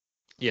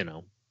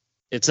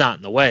not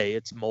in the way,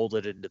 it's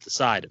molded into the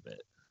side of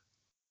it.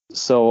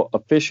 So a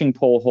fishing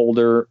pole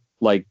holder,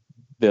 like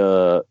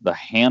the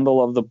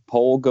handle of the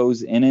pole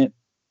goes in it,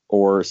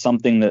 or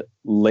something that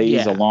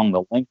lays along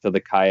the length of the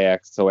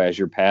kayak, so as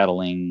you're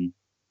paddling?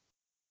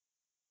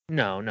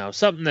 No,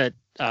 something that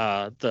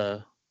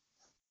the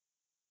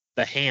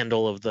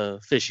handle of the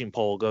fishing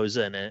pole goes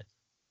in it.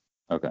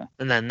 Okay.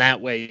 And then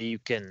that way you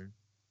can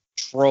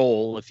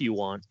troll if you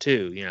want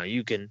to.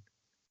 You can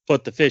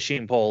put the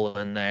fishing pole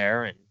in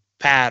there and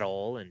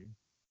paddle, and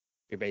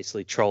you're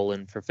basically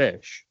trolling for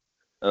fish.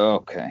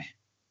 Okay.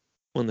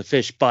 When the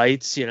fish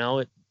bites,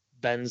 it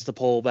bends the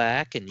pole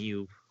back and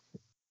you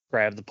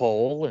grab the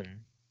pole and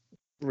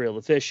reel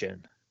the fish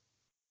in.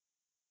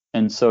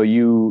 And so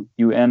you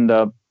end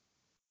up,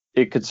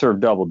 it could serve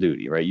double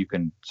duty, right? You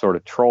can sort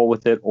of troll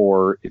with it,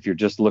 or if you're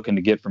just looking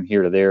to get from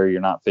here to there,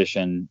 you're not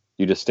fishing,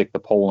 you just stick the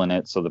pole in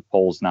it so the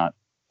pole's not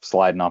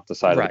sliding off the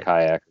side of the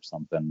kayak or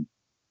something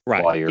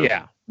while you're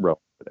rowing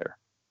there,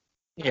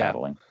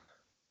 paddling.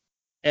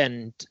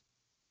 And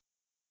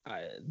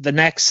the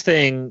next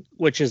thing,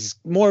 which is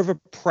more of a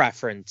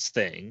preference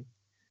thing,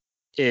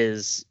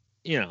 is,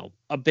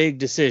 a big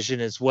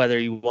decision is whether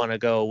you want to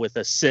go with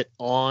a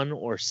sit-on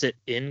or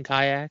sit-in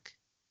kayak.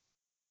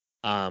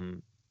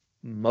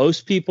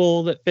 Most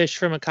people that fish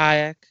from a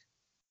kayak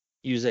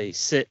use a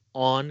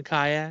sit-on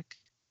kayak,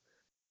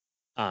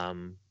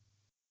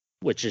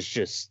 which is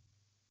just,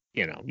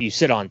 you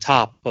sit on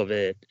top of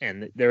it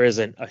and there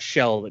isn't a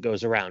shell that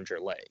goes around your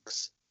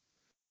legs.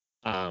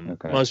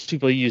 Most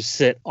people use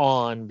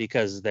sit-on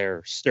because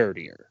they're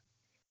sturdier.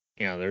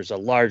 There's a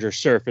larger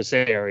surface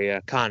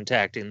area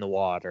contacting the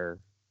water,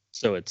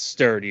 so it's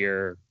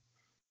sturdier,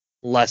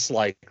 less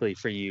likely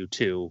for you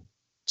to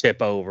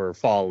tip over,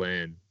 fall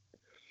in.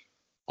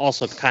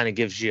 Also kind of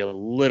gives you a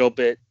little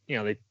bit,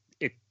 it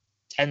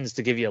tends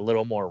to give you a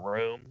little more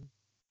room,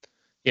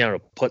 to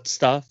put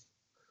stuff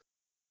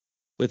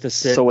with a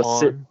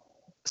sit-on.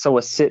 So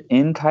a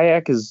sit-in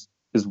kayak is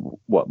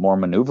what, more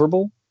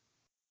maneuverable?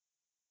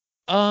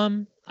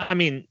 I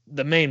mean,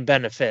 the main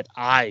benefit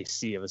I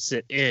see of a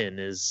sit-in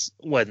is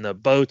when the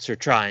boats are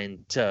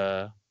trying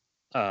to,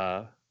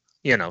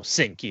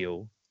 sink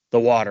you, the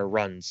water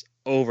runs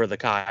over the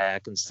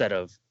kayak instead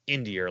of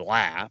into your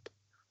lap,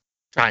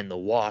 trying to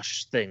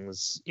wash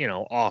things,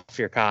 off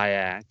your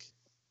kayak.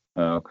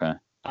 Okay.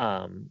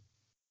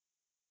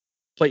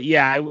 But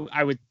yeah,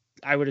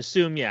 I would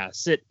assume,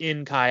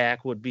 sit-in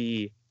kayak would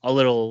be a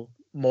little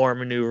more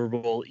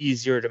maneuverable,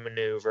 easier to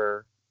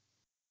maneuver.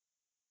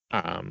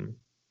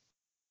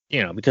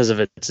 Because of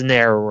its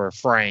narrower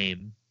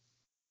frame.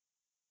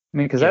 I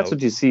mean, because that's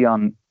what you see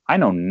on, I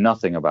know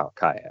nothing about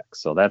kayaks,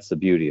 so that's the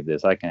beauty of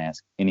this. I can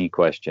ask any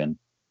question,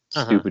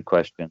 stupid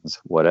questions,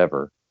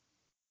 whatever.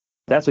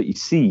 That's what you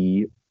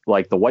see,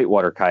 like the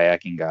whitewater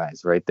kayaking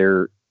guys, right?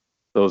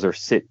 Those are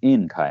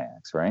sit-in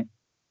kayaks, right?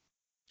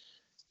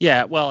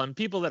 Yeah, well, and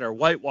people that are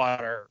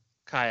whitewater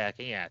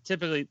kayaking,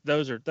 typically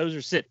those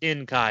are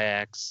sit-in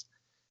kayaks,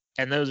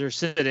 and those are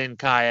sit-in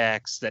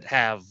kayaks that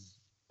have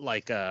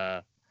like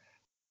a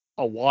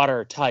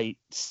watertight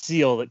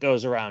seal that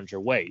goes around your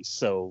waist,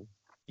 so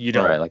you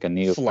don't like a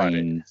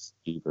neoprene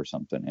sleeve or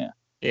something.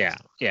 Yeah.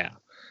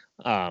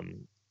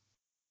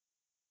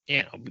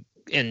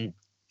 And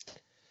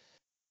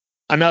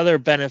another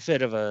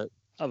benefit of a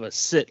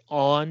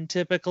sit-on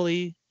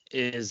typically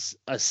is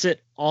a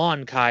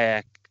sit-on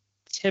kayak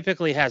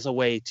typically has a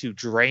way to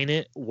drain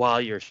it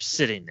while you're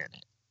sitting in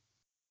it,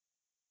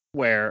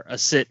 where a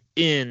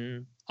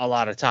sit-in a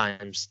lot of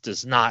times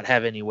does not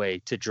have any way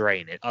to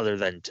drain it other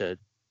than to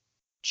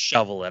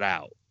shovel it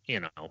out,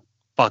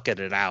 bucket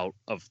it out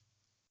of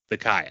the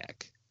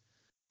kayak.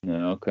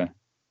 Yeah, okay.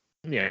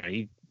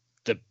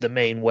 The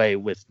main way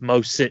with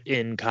most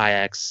sit-in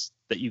kayaks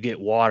that you get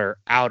water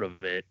out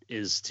of it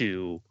is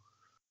to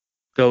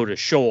go to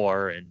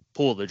shore and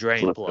pull the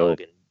drain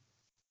plug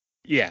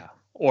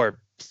or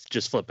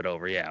just flip it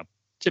over. Yeah.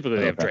 Typically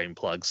they have drain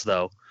plugs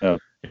though. Oh,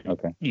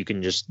 okay. You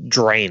can just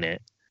drain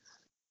it.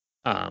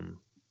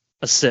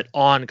 A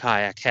sit-on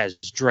kayak has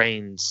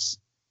drains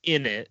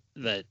in it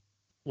that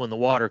when the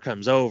water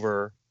comes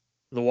over,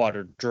 the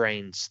water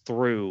drains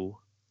through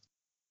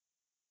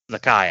the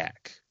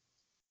kayak.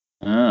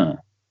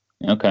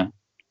 Okay.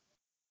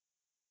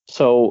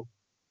 So,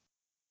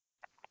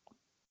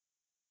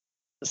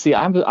 see,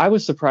 I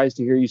was surprised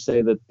to hear you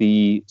say that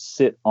the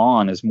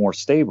sit-on is more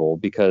stable,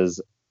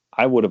 because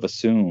I would have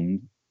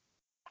assumed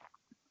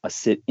a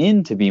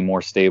sit-in to be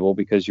more stable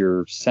because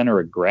your center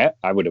of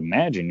I would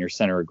imagine your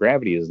center of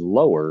gravity is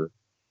lower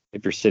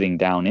if you're sitting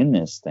down in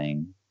this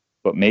thing.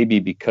 But maybe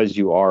because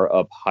you are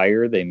up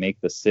higher, they make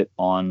the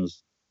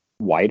sit-ons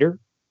wider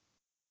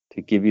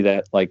to give you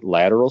that like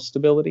lateral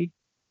stability.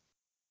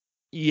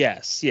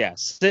 Yes.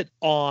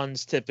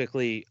 Sit-ons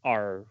typically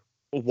are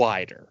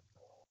wider.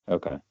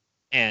 Okay.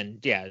 And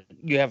yeah,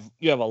 you have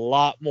a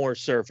lot more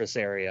surface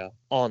area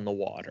on the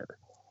water.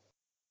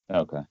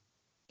 Okay.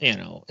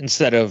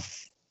 Instead of,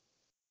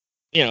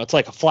 it's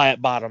like a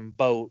flat bottom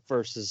boat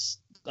versus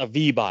a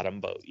V bottom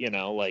boat,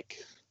 like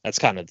that's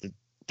kind of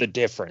the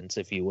difference,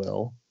 if you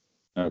will.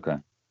 Okay.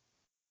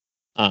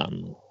 But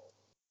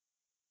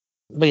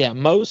yeah,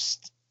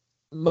 most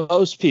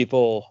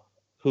people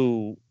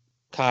who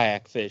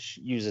kayak fish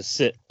use a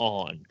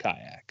sit-on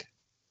kayak.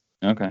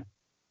 Okay.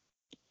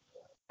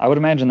 I would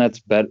imagine that's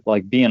better.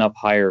 Like being up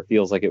higher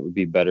feels like it would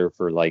be better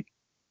for like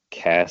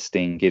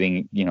casting,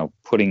 getting,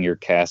 putting your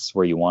casts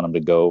where you want them to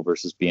go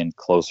versus being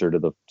closer to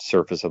the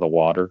surface of the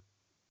water.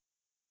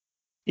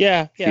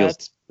 Yeah,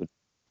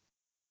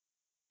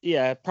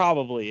 it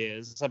probably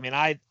is. I mean,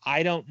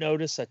 I don't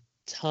notice a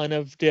ton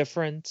of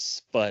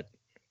difference, but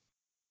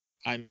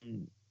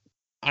I'm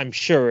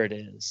sure it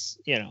is,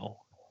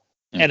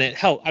 And it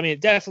helps. I mean,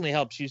 it definitely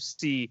helps you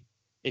see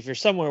if you're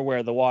somewhere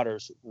where the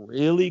water's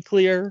really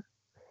clear.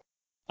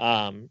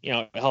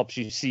 It helps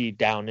you see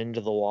down into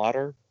the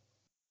water.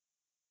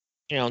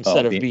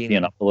 Instead of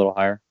being up a little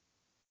higher.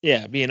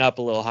 Yeah, being up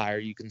a little higher,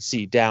 you can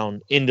see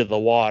down into the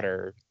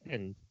water,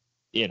 and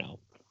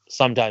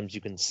sometimes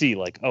you can see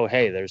like, oh,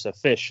 hey, there's a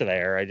fish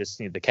there. I just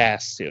need to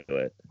cast to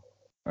it.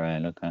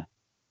 Right. Okay.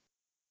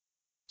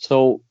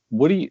 So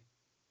what do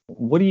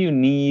you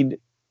need?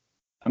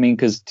 I mean,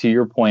 because to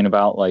your point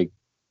about like,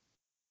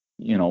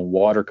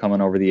 water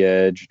coming over the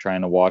edge,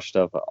 trying to wash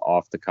stuff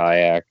off the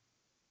kayak,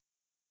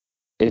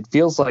 it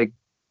feels like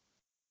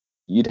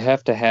you'd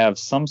have to have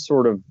some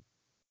sort of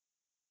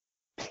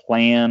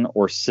plan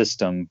or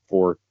system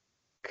for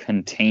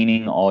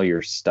containing all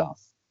your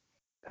stuff.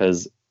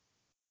 Because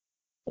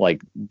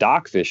like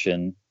dock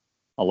fishing,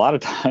 a lot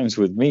of times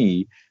with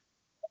me,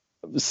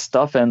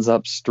 stuff ends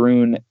up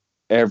strewn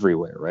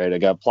everywhere, right? I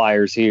got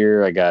pliers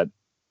here, I got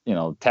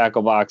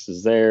tackle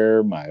boxes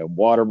there, my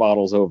water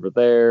bottles over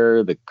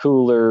there, the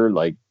cooler,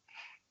 like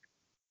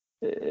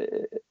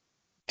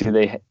do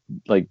they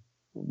like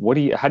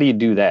how do you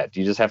do that? Do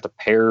you just have to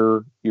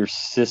pare your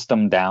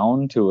system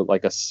down to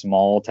like a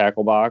small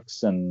tackle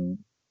box, and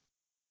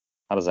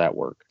how does that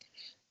work?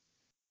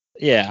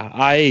 Yeah,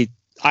 I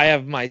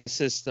have my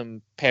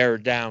system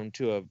pared down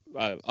to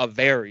a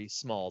very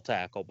small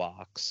tackle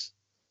box.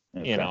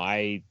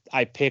 Okay.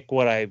 I pick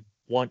what I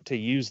want to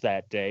use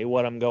that day,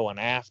 what I'm going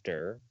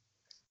after,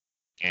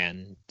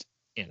 and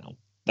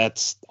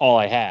that's all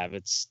I have.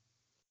 It's,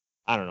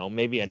 I don't know,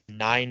 maybe a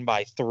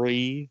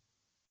 9x3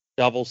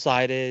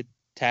 double-sided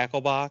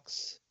tackle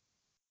box.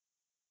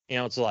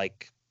 It's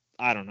like,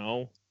 I don't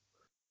know,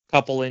 a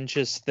couple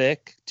inches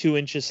thick, 2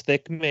 inches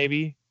thick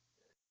maybe,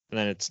 and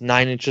then it's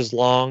 9 inches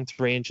long,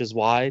 3 inches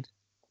wide.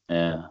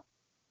 Yeah.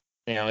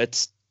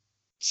 It's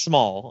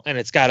small, and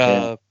it's got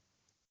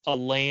a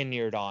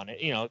lanyard on it.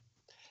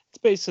 It's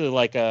basically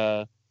like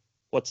a,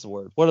 what's the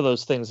word? What are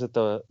those things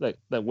that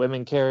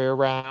women carry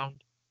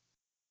around?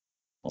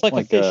 It's like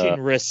a fishing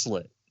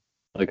wristlet.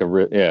 Like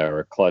or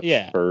a clutch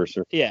purse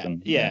or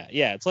something. Yeah.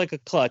 It's like a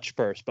clutch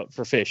purse, but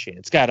for fishing.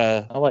 It's got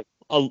a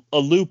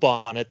loop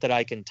on it that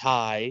I can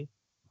tie,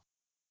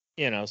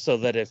 so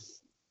that if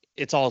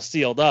it's all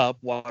sealed up,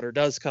 water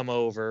does come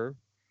over,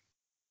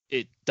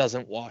 it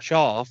doesn't wash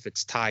off.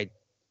 It's tied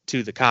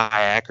to the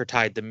kayak or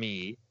tied to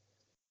me.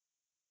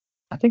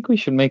 I think we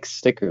should make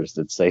stickers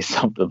that say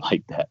something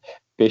like that.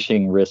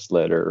 Fishing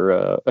wristlet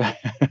or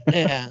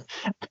yeah.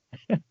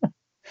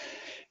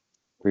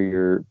 for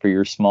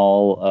your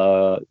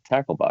small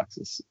tackle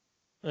boxes.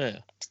 Yeah.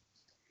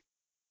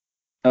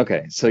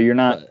 Okay, so you're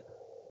not,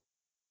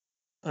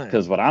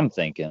 because what I'm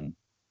thinking,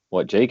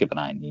 what Jacob and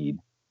I need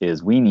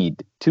is we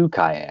need 2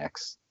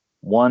 kayaks,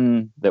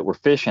 one that we're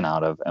fishing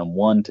out of and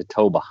one to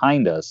tow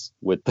behind us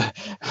with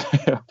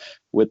the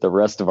with the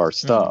rest of our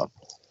stuff.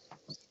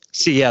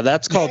 See, yeah,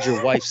 that's called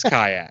your wife's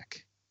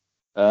kayak.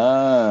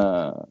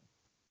 Yeah.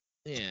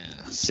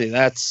 See,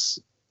 that's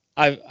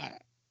I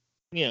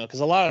because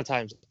a lot of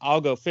times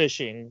I'll go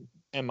fishing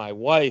and my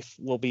wife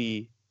will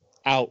be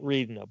out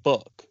reading a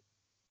book.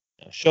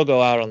 She'll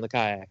go out on the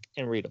kayak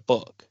and read a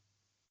book,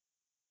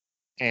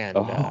 and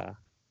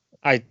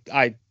I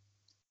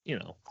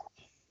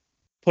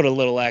put a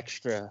little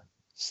extra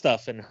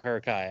stuff in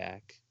her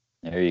kayak.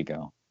 There you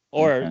go.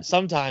 Or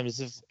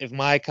sometimes if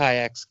my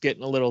kayak's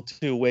getting a little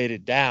too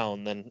weighted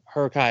down, then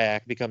her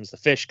kayak becomes the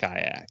fish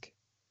kayak.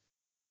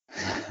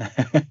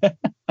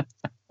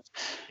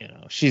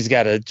 She's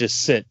got to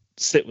just sit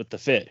with the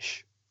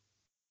fish.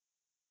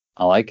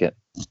 I like it.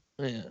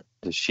 Yeah.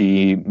 Does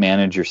she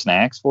manage your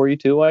snacks for you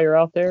too while you're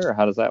out there, or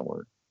how does that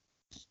work?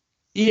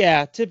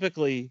 Yeah,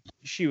 typically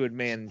she would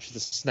manage the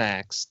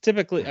snacks.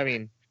 Typically, I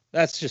mean,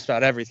 that's just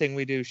about everything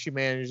we do. She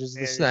manages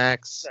the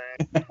snacks.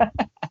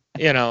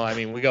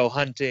 We go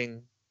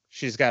hunting.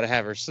 She's got to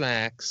have her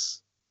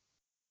snacks.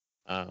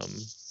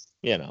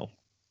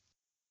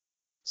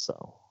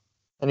 So,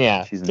 and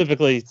yeah,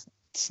 typically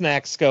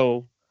snacks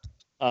go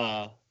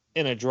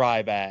in a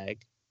dry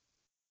bag.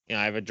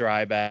 I have a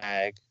dry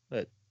bag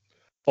that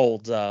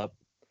folds up.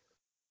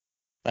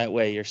 That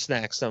way your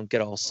snacks don't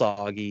get all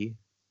soggy.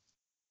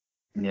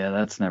 Yeah,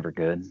 that's never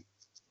good.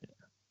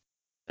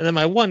 And then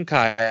my one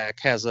kayak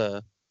has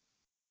a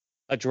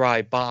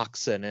dry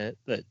box in it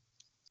that,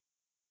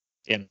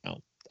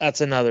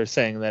 that's another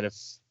thing that if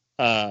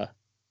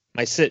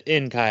my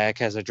sit-in kayak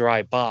has a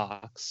dry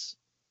box,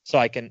 so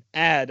I can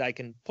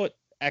put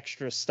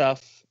extra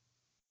stuff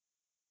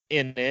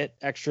in it,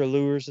 extra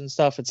lures and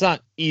stuff. It's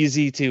not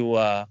easy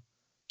to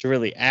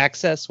really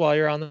access while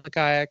you're on the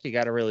kayak. You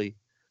got to really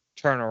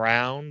turn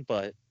around,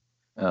 but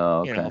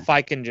if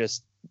I can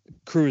just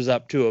cruise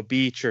up to a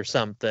beach or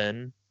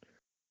something,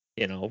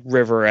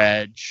 river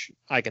edge,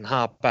 I can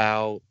hop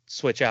out,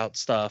 switch out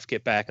stuff,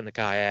 get back in the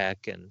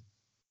kayak, and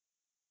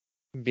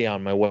be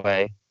on my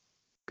way.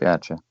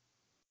 Gotcha.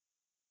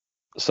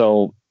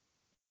 So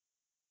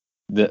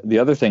the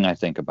other thing I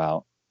think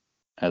about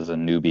as a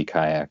newbie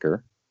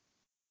kayaker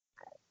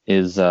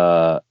is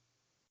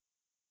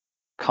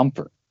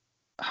comfort.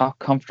 How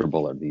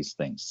comfortable are these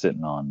things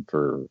sitting on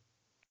for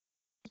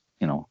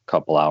a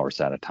couple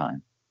hours at a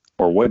time?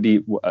 Or what do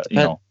you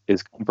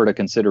is comfort a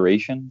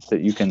consideration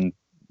that you can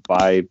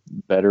buy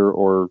better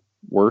or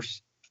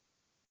worse?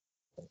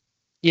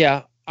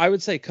 Yeah, I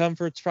would say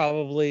comfort's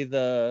probably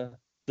the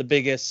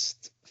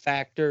biggest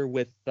factor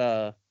with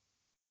how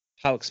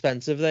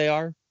expensive they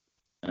are.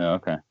 Oh,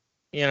 okay.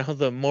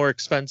 The more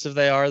expensive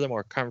they are, the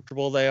more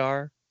comfortable they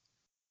are.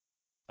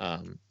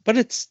 But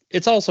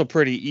it's also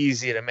pretty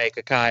easy to make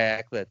a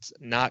kayak that's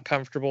not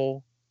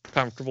comfortable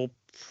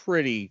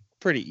pretty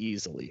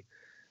easily.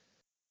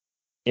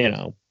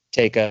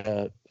 Take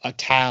a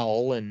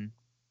towel and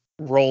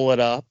roll it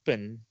up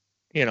and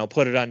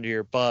put it under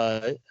your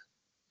butt,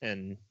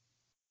 and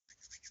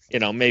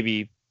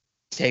maybe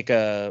take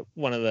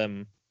one of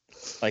them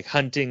like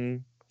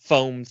hunting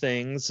foam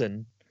things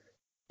and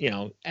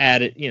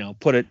add it,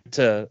 put it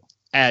to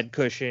add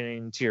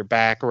cushioning to your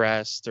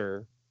backrest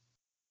or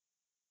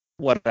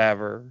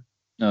whatever.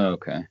 Oh,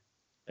 okay.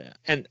 Yeah.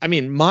 And I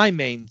mean, my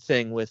main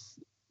thing with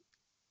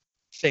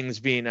things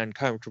being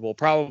uncomfortable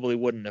probably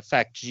wouldn't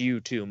affect you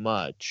too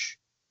much.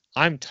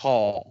 I'm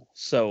tall,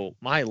 so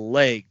my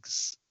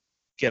legs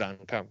get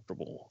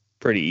uncomfortable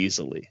pretty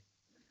easily.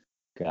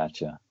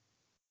 Gotcha.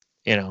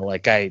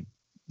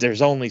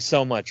 There's only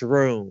so much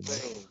room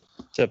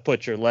to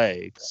put your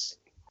legs.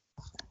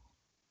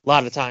 A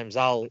lot of times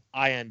I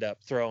end up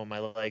throwing my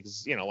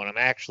legs, when I'm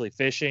actually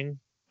fishing,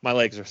 my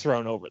legs are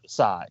thrown over the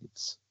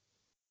sides.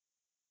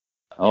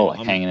 Oh,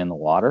 like hanging in the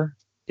water?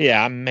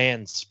 Yeah, I'm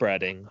man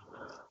spreading.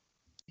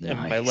 Nice. And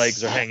my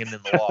legs are hanging in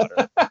the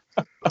water.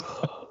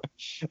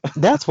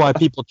 That's why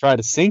people try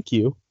to sink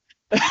you.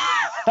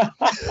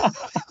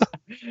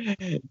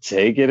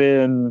 Take it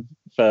in,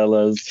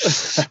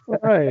 fellas.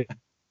 Right.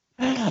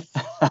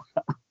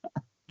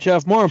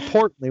 Jeff, more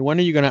importantly, when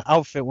are you going to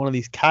outfit one of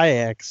these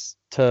kayaks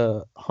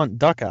to hunt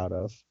duck out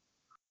of?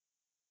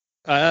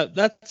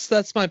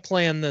 That's my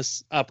plan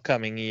this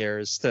upcoming year,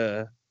 is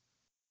to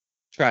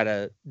try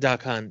to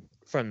duck hunt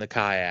from the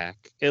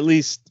kayak. At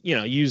least,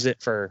 use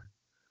it for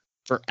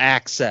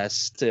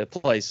access to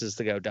places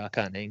to go duck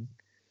hunting.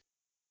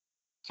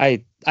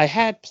 I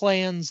had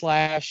plans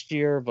last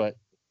year, but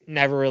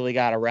never really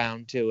got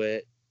around to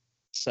it.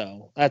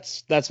 So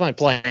that's my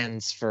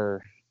plans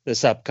for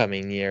this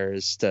upcoming year,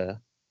 is to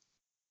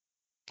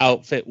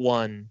outfit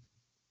one,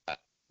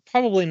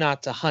 probably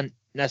not to hunt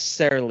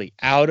necessarily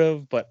out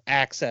of, but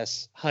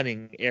access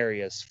hunting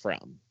areas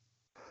from.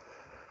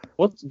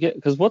 What's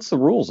the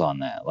rules on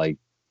that? Like,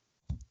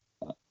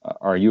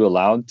 are you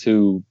allowed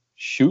to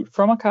shoot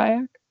from a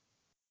kayak?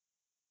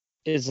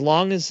 As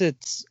long as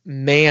it's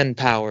man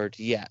powered,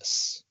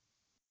 yes.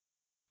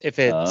 If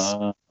it's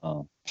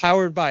Oh.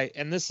 powered by,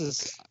 and this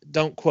is,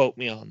 don't quote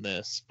me on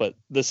this, but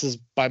this is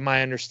by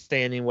my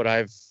understanding what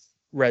I've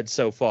read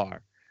so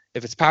far.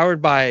 If it's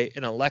powered by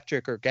an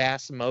electric or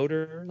gas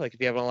motor, like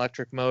if you have an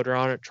electric motor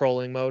on it,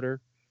 trolling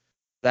motor,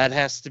 that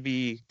has to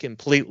be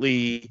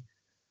completely,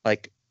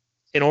 like,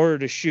 in order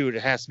to shoot,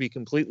 it has to be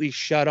completely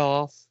shut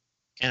off.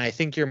 And I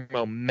think your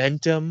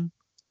momentum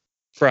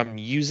from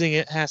using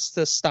it has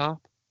to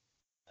stop.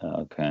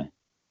 Okay.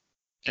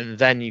 And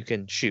then you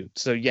can shoot.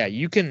 So yeah,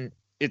 you can,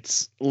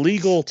 it's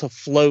legal to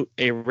float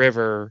a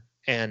river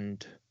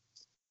and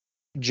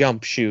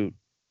jump shoot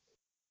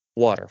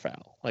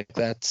waterfowl. Like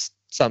that's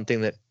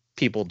something that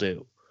people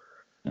do.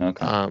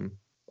 Okay.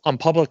 On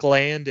public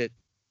land, it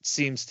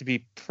seems to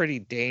be pretty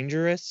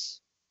dangerous.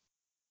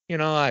 You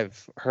know,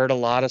 I've heard a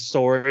lot of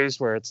stories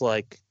where it's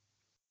like,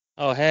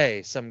 oh,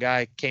 hey, some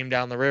guy came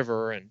down the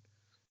river and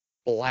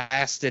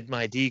blasted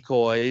my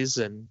decoys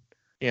and,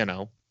 you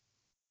know,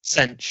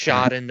 sent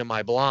shot into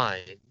my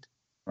blind.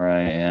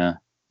 Right, yeah.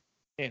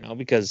 You know,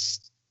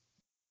 because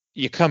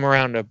you come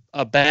around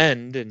a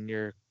bend and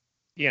you're,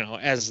 you know,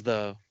 as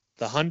the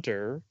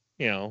hunter,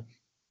 you know,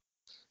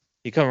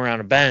 you come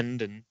around a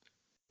bend and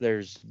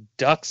there's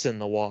ducks in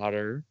the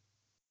water.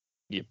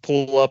 You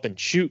pull up and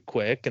shoot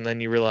quick, and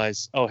then you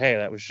realize, oh, hey,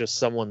 that was just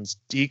someone's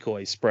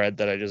decoy spread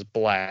that I just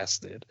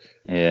blasted.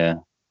 Yeah.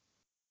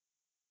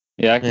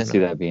 Yeah, I can You see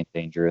know. that being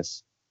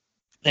dangerous.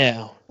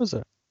 Yeah.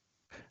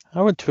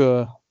 I went to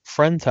a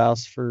friend's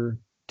house for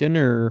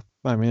dinner.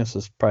 I mean, this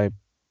has probably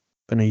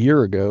been a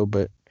year ago,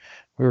 but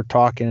we were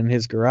talking in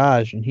his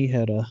garage, and he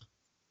had a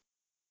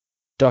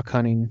duck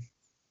hunting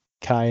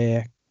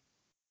kayak.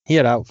 He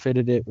had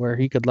outfitted it where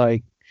he could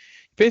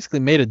basically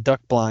made a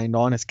duck blind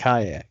on his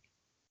kayak.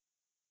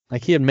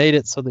 Like he had made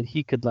it so that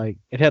he could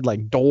it had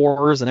like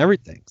doors and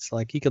everything. So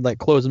like he could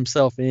close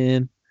himself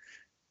in,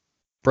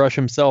 brush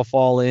himself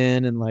all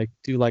in, and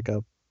do like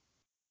a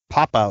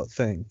pop out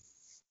thing.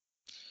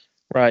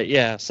 Right.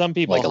 Yeah. Some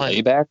people Like a hunt.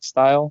 layback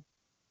style?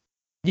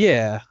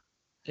 Yeah.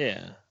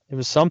 Yeah. It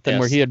was something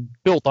where Yes. he had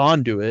built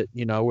onto it,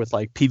 with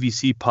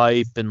PVC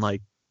pipe and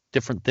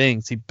different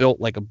things. He built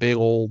like a big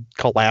old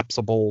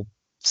collapsible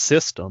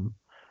system.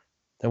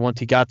 Then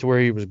once he got to where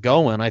he was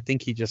going, I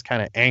think he just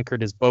kind of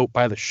anchored his boat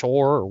by the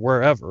shore or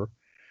wherever,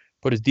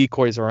 put his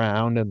decoys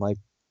around, and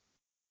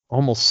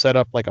almost set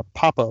up like a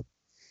pop-up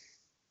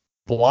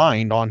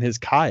blind on his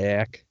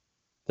kayak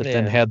that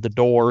then had the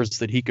doors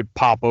that he could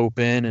pop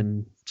open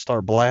and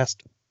start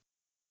blasting.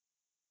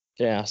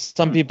 Yeah.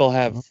 Some people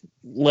have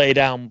lay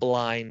down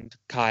blind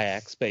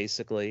kayaks,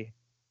 basically,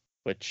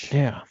 which,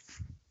 Yeah.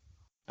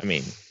 I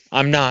mean,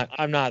 I'm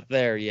not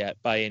there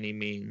yet by any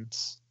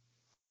means.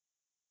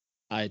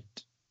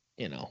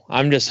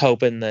 I'm just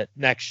hoping that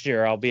next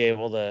year I'll be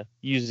able to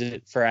use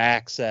it for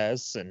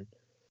access and,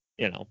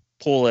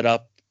 pull it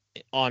up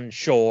on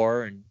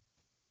shore and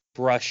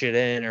brush it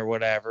in or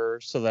whatever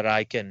so that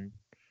I can,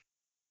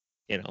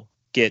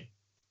 get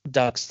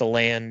ducks to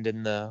land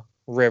in the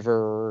river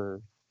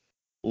or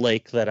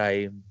lake that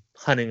I'm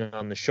hunting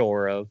on the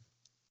shore of.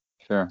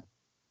 Sure.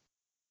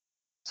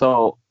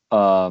 So,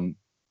 a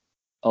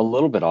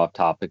little bit off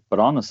topic, but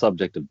on the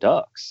subject of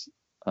ducks,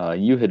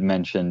 you had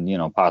mentioned,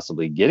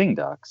 possibly getting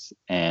ducks.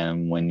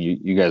 And when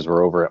you guys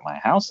were over at my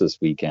house this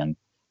weekend,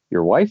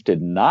 your wife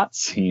did not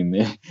seem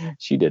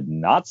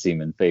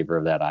in favor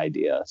of that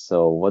idea.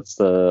 So what's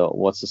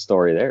the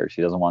story there?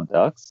 She doesn't want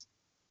ducks?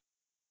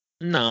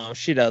 No,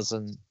 she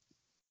doesn't.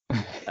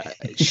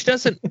 She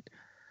doesn't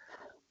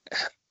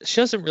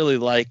really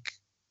like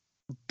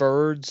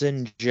birds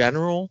in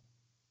general.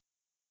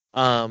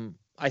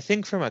 I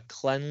think from a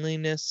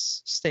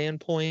cleanliness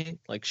standpoint,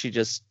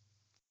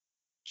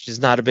 she's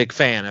not a big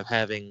fan of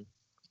having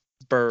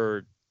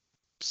birds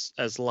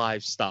as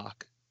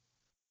livestock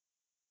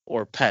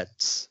or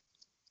pets.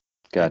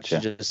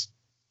 Gotcha.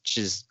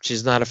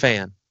 She's not a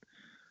fan.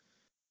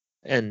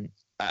 And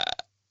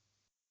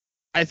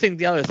I think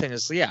the other thing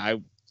is, I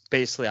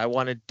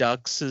wanted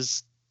ducks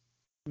as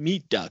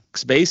meat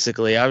ducks.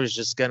 Basically, I was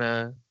just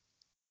gonna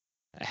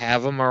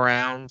have them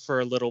around for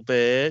a little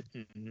bit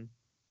and,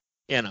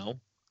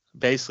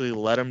 basically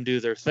let them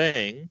do their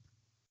thing.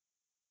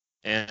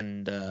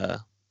 And,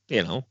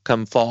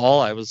 come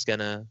fall, I was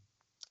gonna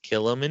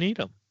kill them and eat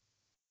them.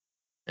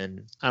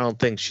 And I don't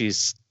think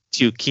she's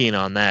too keen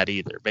on that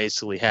either.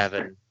 Basically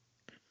having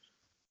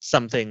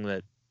something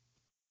that,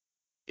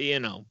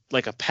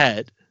 like a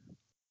pet,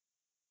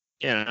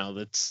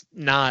 that's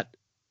not,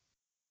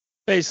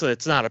 basically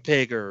it's not a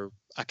pig or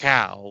a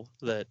cow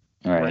that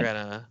we're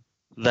gonna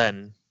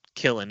then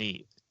kill and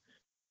eat.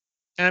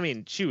 And I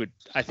mean,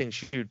 I think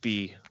she would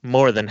be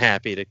more than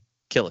happy to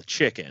kill a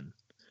chicken.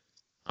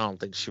 I don't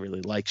think she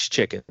really likes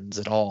chickens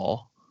at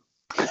all.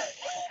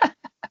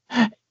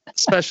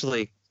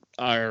 Especially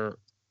her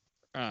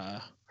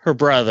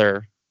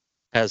brother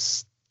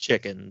has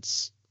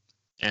chickens,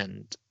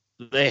 and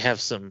they have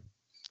some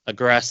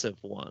aggressive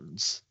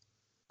ones.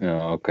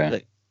 Oh,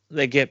 okay.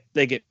 They get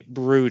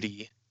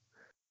broody.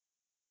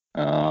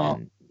 Oh.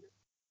 And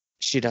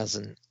she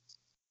doesn't,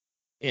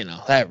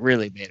 that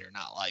really made her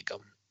not like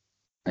them.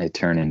 They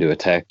turn into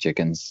attack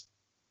chickens.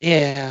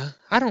 Yeah,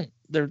 I don't.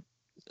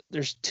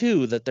 There's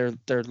two that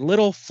they're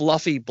little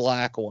fluffy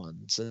black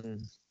ones,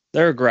 and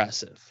they're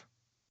aggressive.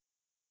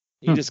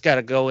 You just got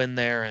to go in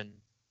there, and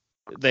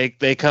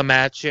they come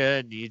at you,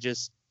 and you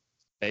just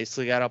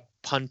basically got to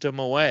punt them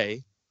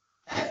away.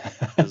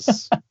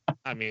 'Cause,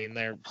 I mean,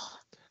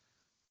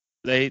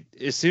 they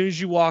as soon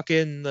as you walk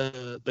in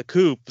the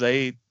coop,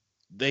 they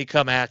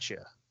come at you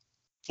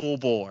full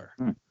bore,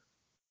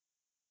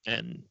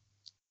 and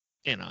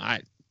you know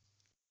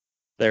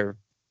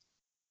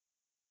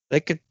they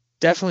could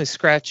definitely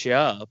scratch you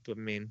up. I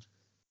mean,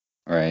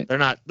 right? They're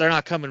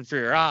not coming for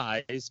your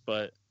eyes,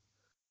 but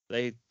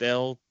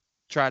they'll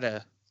try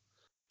to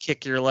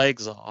kick your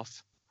legs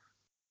off.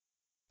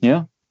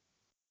 Yeah.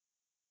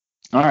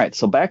 All right.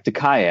 So back to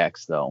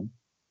kayaks, though.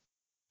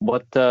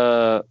 What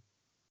else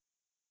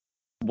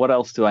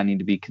do I need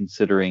to be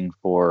considering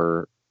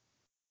for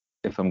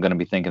if I'm going to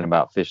be thinking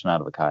about fishing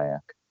out of a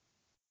kayak?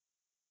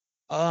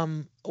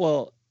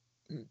 Well,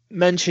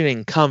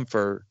 mentioning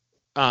comfort,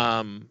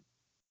 a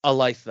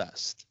life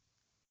vest.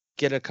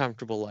 Get a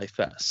comfortable life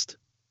vest.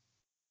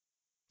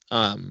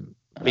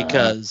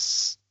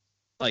 Because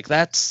like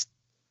that's,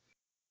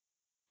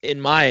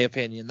 in my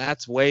opinion,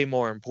 that's way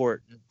more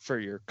important for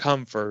your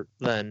comfort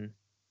than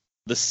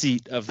the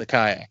seat of the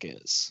kayak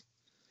is.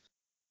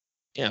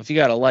 You know, if you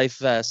got a life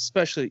vest,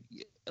 especially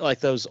like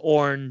those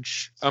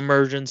orange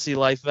emergency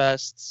life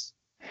vests.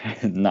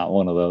 Not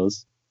one of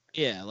those.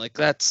 Yeah, like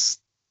those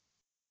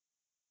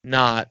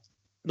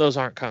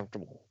aren't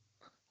comfortable.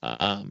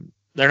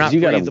 They're not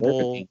you breathable.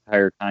 Wear it the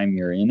entire time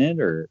you're in it,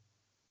 or?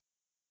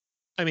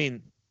 I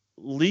mean,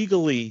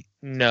 legally,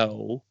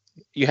 no.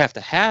 You have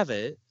to have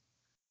it,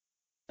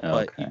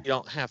 but you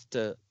don't have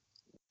to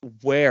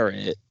wear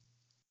it.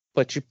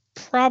 But you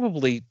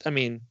probably, I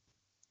mean,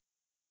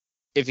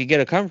 if you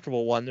get a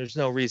comfortable one, there's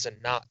no reason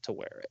not to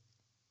wear it,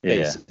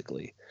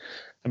 basically.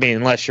 I mean,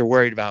 unless you're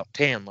worried about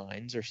tan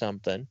lines or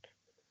something.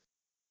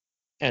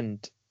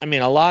 And I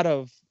mean, a lot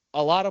of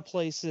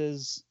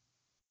places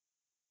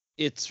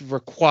it's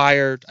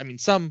required. I mean,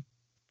 some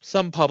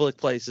public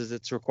places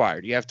it's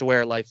required. You have to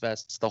wear life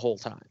vests the whole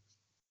time.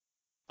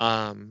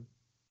 A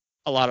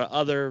lot of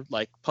other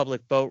like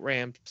public boat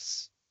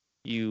ramps,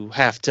 you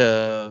have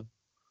to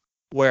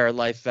wear a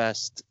life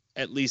vest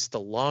at least to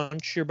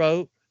launch your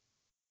boat.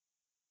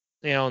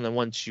 You know, and then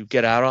once you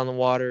get out on the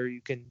water,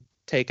 you can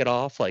take it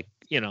off. Like,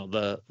 you know,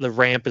 the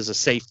ramp is a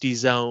safety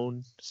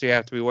zone, so you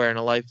have to be wearing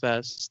a life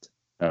vest.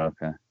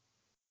 Okay.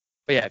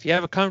 But yeah, if you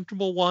have a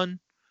comfortable one,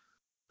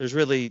 there's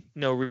really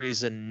no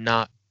reason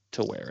not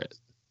to wear it.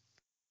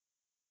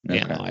 Okay.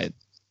 You know,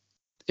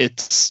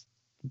 it's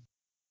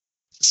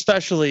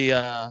especially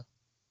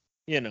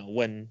you know,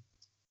 when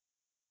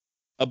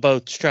a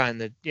boat's trying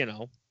to, you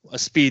know, a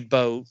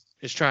speedboat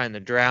is trying to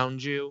drown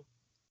you.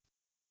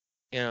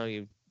 You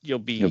know, you'll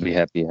be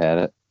happy you had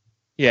it.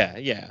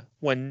 Yeah.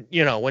 When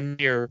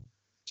you're,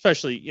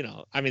 especially, you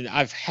know, I mean,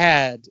 I've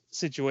had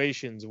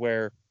situations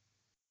where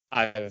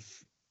I've,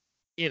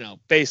 you know,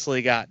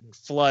 basically gotten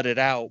flooded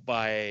out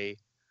by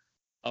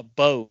a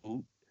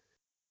boat,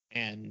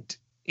 and,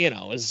 you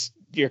know, as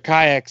your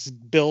kayak's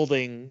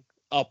building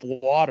up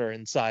water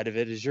inside of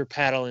it as you're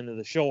paddling to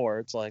the shore,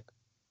 it's like,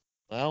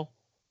 well,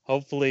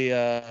 hopefully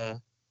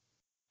I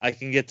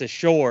can get to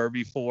shore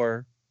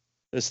before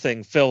this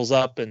thing fills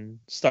up and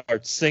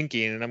starts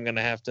sinking, and I'm going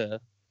to have to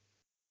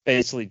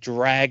basically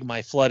drag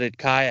my flooded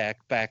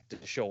kayak back to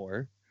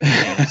shore, you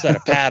know, instead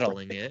of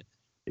paddling it.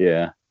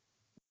 Yeah.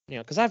 You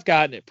know, because I've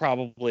gotten it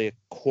probably a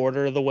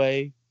quarter of the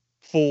way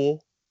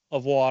full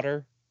of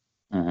water,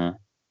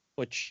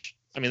 which,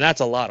 I mean,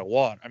 that's a lot of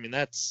water. I mean,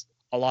 that's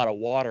a lot of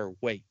water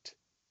weight.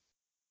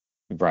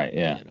 Right,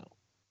 yeah. You know,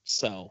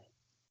 so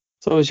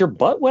is your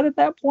butt wet at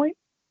that point?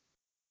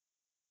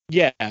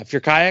 Yeah, if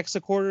your kayak's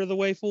a quarter of the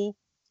way full.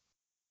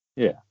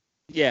 Yeah.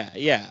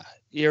 Yeah.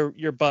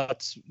 Your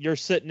butt's, you're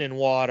sitting in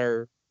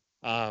water,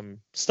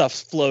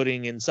 stuff's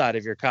floating inside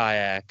of your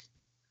kayak.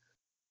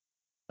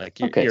 Like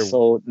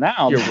so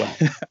now you're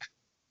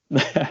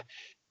wet.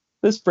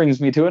 This brings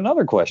me to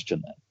another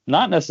question then.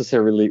 Not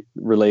necessarily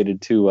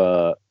related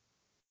to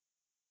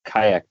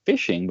kayak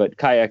fishing, but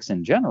kayaks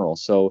in general.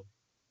 So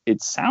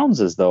it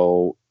sounds as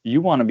though you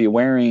want to be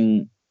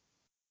wearing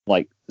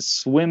like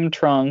swim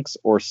trunks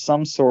or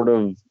some sort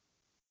of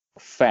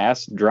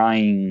fast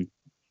drying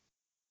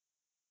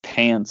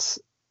pants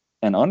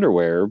and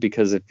underwear,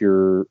 because if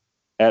you're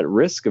at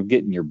risk of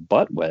getting your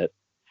butt wet,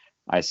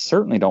 I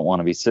certainly don't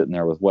want to be sitting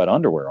there with wet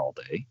underwear all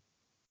day.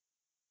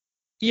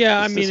 Yeah,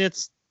 I mean,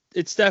 it's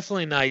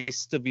definitely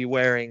nice to be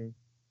wearing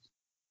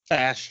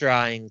fast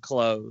drying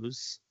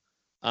clothes,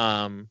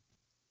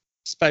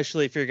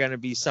 especially if you're going to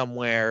be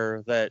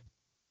somewhere that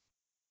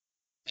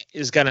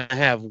is going to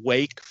have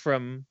wake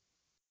from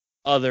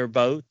other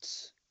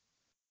boats.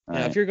 You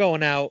know, if you're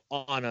going out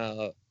on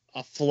a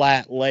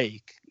flat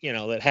lake, you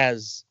know, that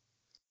has,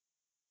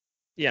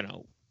 you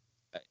know,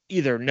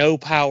 either no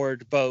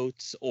powered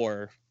boats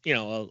or, you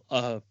know,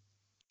 a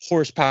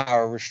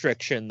horsepower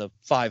restriction, the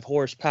 5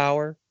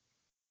 horsepower,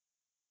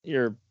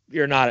 you're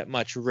you're not at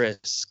much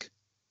risk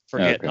for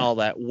getting all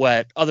that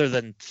wet, other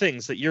than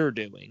things that you're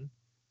doing.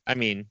 I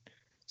mean,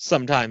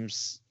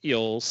 sometimes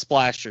you'll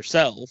splash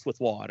yourself with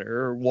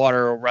water, or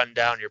water will run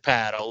down your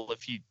paddle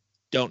if you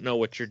don't know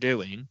what you're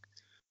doing.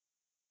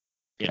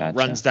 You know,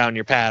 runs down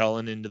your paddle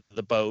and into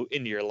the boat,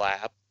 into your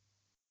lap.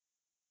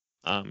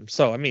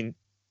 So I mean,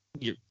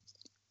 when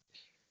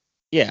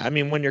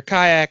you're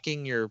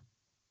kayaking, you're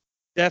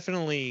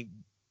definitely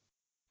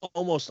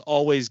almost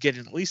always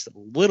getting at least a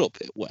little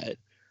bit wet.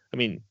 I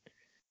mean,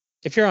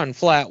 if you're on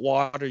flat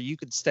water, you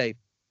could stay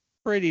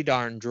pretty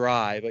darn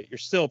dry, but you're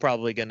still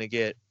probably going to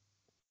get,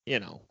 I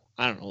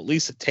don't know, at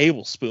least a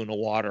tablespoon of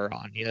water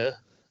on you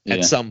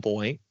at some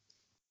point.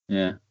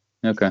 Yeah.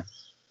 Okay.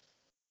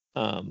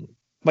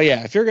 But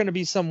yeah, if you're going to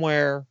be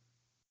somewhere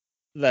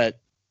that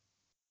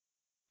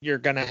you're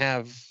going to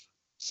have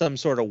some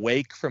sort of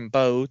wake from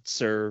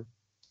boats or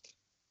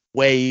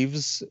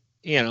waves,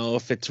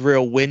 if it's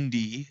real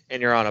windy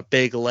and you're on a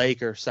big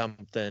lake or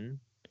something,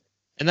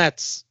 and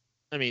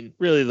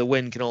really the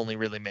wind can only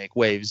really make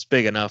waves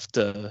big enough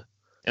to,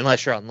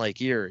 unless you're on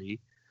Lake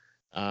Erie,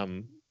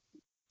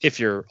 if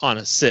you're on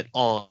a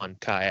sit-on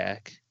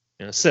kayak.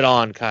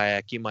 Sit-on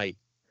kayak, you might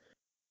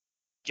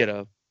get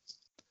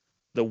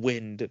the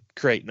wind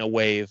creating a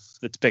wave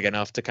that's big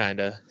enough to kind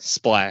of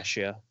splash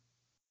you.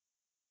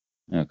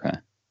 Okay.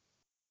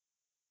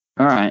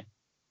 All right.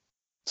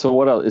 So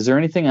what else? Is there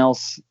anything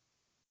else?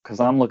 Because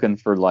I'm looking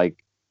for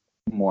like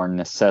more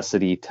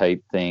necessity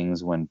type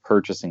things when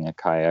purchasing a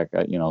kayak.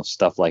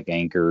 Stuff like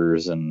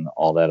anchors and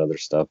all that other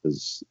stuff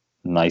is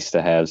nice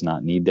to haves,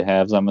 not need to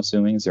haves, I'm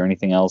assuming. Is there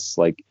anything else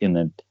like in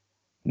the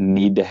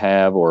need to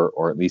have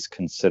or at least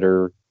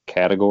consider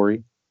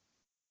category?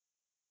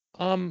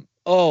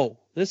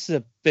 This is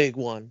a big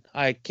one.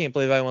 I can't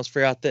believe I almost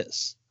forgot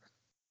this.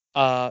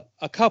 A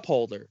cup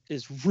holder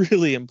is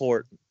really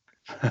important.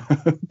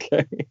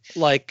 Okay.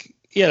 Like,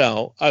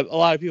 a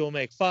lot of people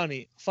make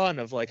fun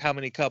of like how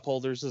many cup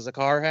holders does a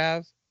car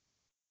have?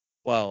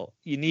 Well,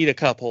 you need a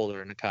cup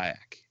holder in a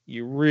kayak.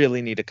 You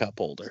really need a cup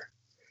holder.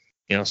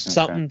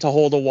 Something to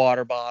hold a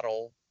water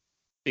bottle,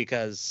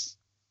 because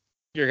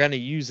you're going to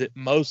use it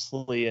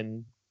mostly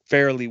in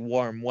fairly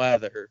warm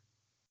weather,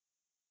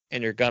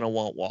 and you're going to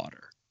want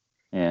water.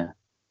 Yeah.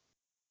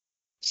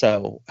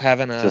 So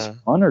having just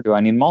one, or do I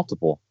need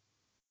multiple?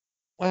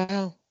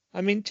 Well,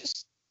 I mean,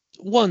 just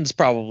one's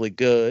probably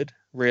good,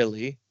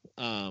 really.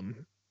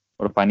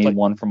 What if I need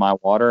one for my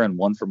water and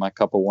one for my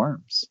cup of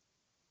worms?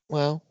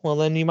 Well,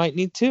 then you might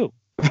need two.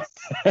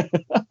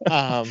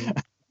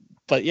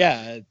 But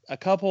yeah, a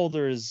cup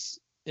holder is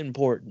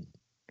important.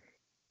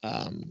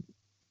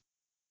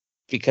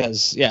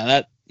 Because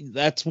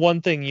that's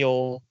one thing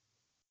you'll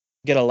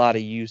get a lot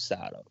of use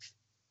out of.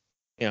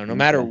 No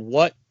matter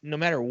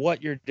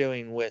what you're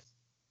doing with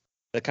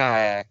the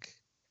kayak,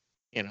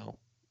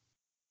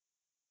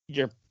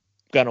 you're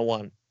gonna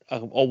want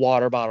a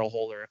water bottle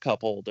holder, a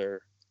cup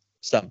holder,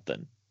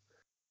 something.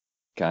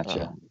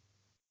 Gotcha.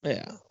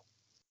 Yeah.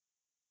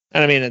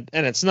 And I mean,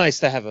 and it's nice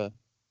to have a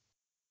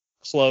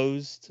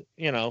closed,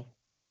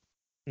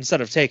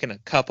 instead of taking a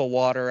cup of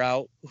water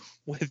out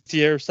with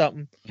you or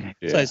something. Yeah.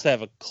 It's nice to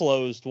have a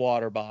closed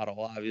water bottle,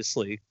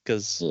 obviously,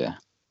 because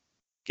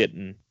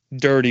getting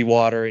dirty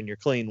water in your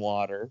clean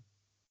water.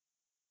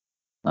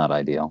 Not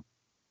ideal.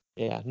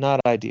 Yeah, not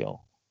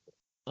ideal.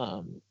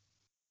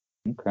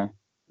 Okay.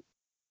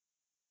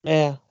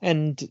 Yeah,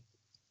 and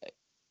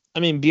I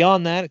mean,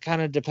 beyond that, it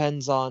kind of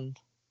depends on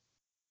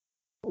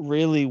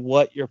really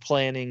what you're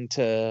planning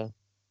to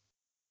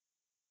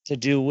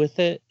do with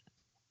it.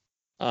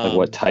 Like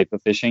what type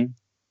of fishing?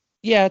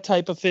 Yeah,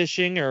 type of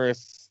fishing, or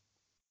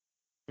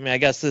I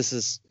guess this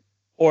is,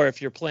 or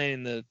if you're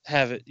planning to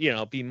have it,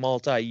 be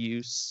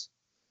multi-use.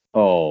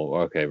 Oh,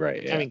 okay,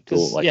 right. Yeah. I mean,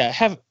 because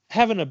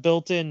having a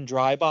built-in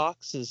dry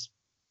box is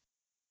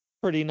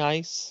pretty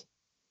nice.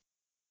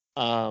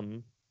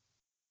 That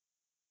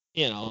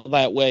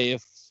way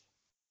if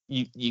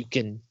you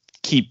can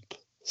keep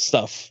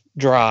stuff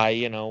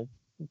dry,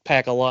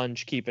 pack a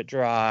lunch, keep it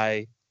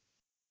dry,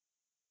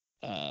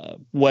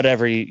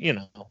 whatever you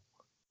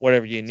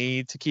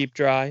need to keep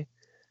dry.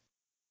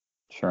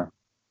 Sure.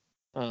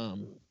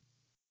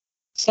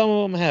 Some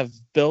of them have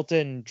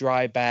built-in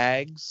dry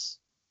bags.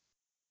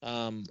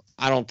 I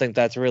don't think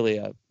that's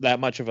really that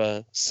much of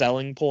a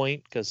selling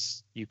point,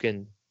 because you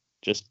can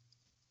just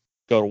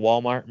go to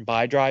Walmart and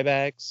buy dry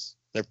bags.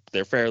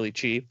 They're fairly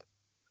cheap,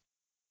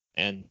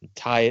 and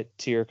tie it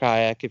to your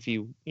kayak if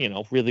you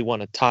really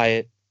want to tie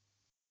it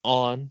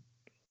on.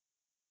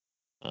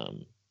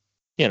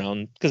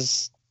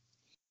 Because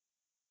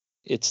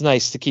it's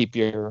nice to keep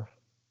your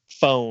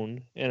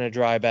phone in a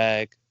dry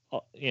bag,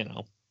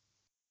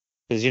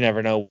 because you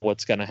never know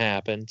what's going to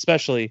happen,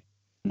 especially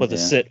with a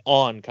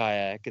sit-on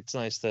kayak. It's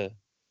nice to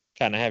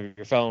kind of have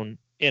your phone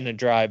in a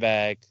dry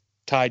bag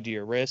tied to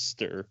your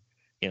wrist, or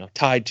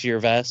tied to your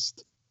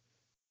vest,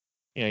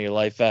 your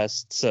life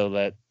vest, so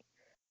that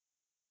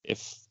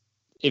if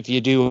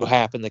you do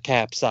happen to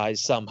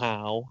capsize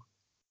somehow,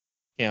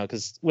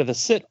 because with a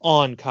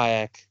sit-on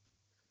kayak,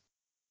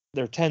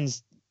 there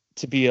tends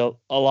to be a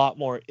lot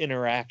more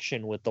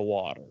interaction with the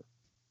water.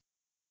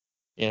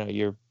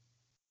 You're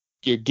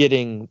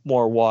getting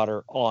more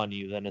water on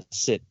you than a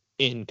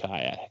sit-in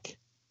kayak.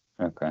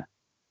 Okay.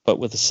 But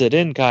with a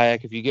sit-in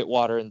kayak, if you get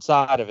water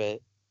inside of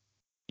it,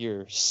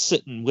 you're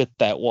sitting with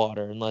that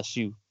water unless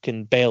you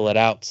can bail it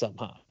out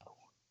somehow.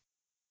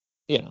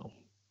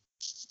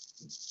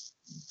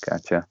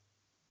 Gotcha.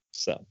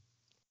 So.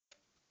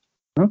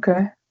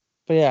 Okay.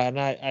 But yeah,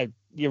 and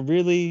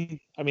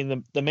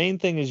the main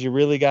thing is you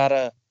really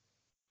gotta,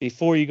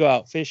 before you go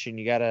out fishing,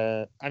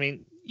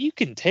 you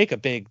can take a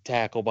big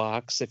tackle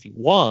box if you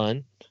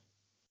want.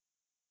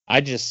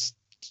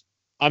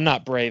 I'm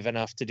not brave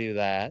enough to do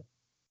that.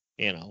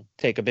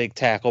 Take a big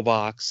tackle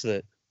box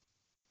that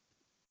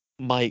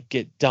might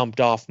get dumped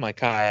off my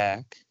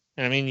kayak.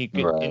 And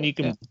you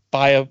can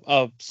buy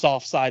a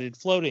soft-sided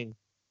floating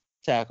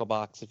tackle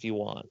box if you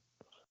want.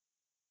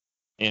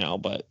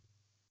 But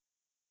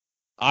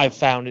I've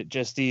found it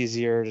just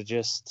easier to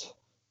just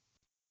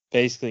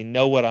basically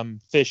know what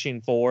I'm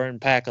fishing for and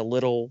pack a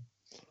little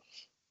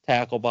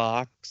tackle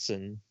box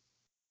and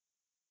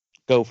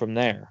go from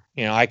there.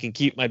 I can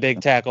keep my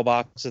big tackle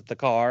box at the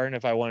car, and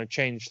if I want to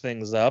change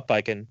things up,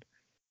 I can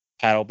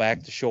paddle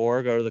back to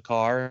shore, go to the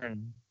car,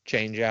 and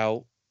change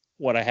out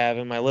what I have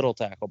in my little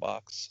tackle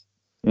box.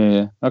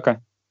 Yeah. Okay.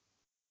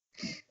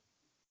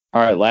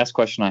 All right. Last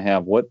question I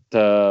have. What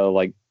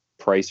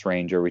price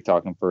range are we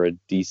talking for a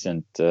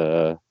decent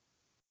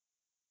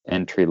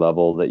entry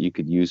level that you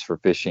could use for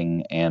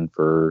fishing and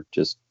for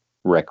just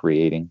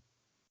recreating?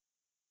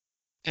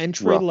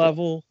 Entry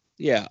level,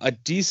 yeah, a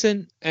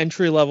decent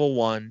entry level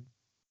one,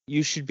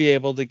 you should be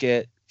able to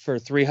get for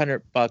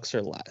 $300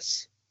 or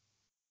less.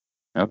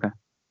 Okay.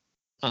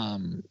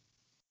 And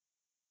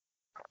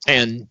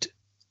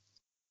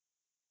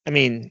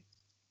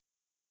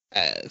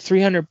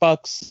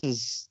 $300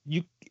 is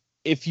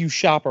if you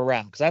shop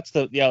around, because that's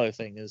the other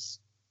thing is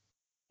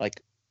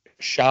like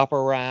shop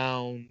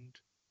around,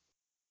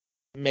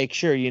 make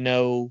sure you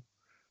know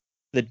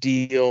the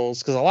deals,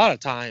 because a lot of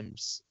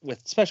times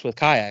especially with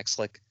kayaks,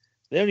 like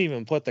they don't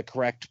even put the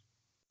correct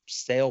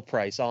sale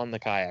price on the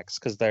kayaks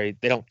because they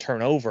don't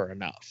turn over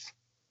enough.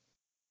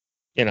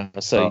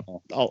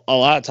 So a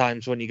lot of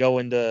times when you go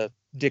into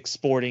Dick's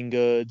Sporting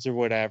Goods or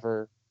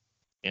whatever,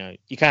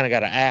 you kind of got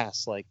to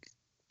ask, like,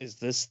 is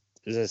this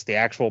the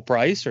actual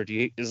price, or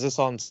is this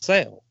on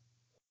sale?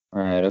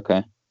 All right.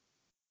 Okay.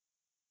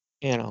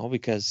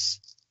 Because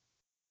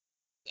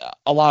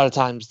a lot of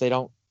times they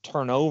don't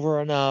turn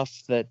over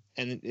enough and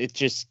it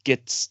just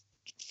gets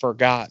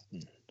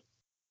forgotten.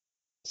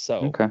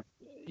 So, okay.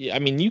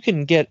 You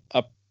can get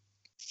a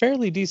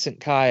fairly decent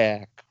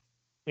kayak,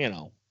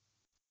 for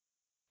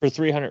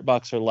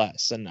 $300 or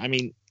less. And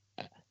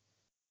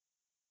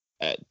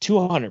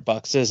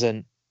 $200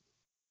 isn't,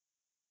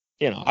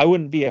 I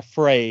wouldn't be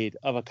afraid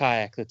of a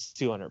kayak that's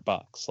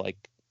 $200.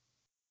 Like,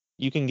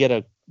 you can get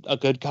a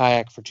good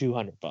kayak for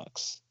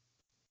 $200.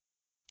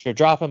 If you're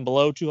dropping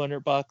below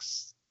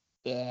 $200,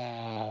 it's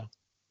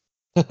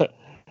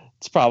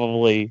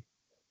probably,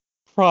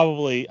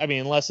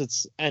 unless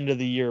it's end of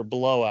the year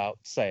blowout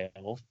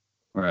sale.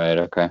 Right.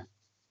 Okay.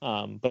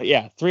 But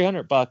yeah,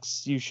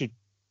 $300, you should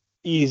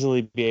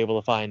easily be able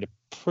to find a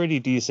pretty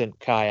decent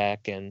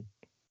kayak, and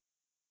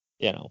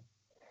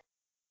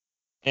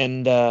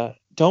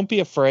don't be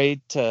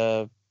afraid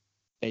to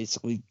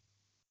basically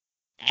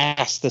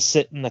ask to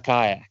sit in the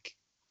kayak,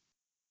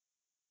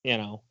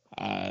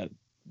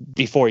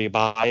 before you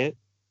buy it.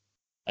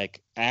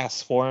 Like,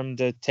 ask for him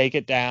to take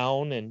it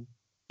down and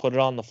put it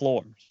on the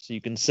floor so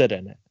you can sit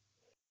in it.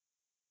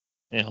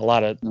 A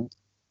lot of,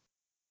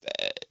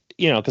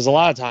 because a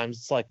lot of times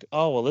it's like,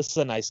 oh, well, this is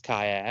a nice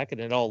kayak and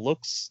it all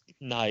looks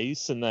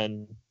nice. And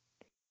then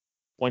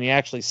when you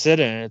actually sit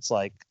in it, it's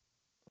like,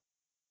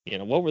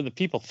 what were the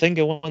people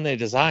thinking when they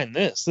designed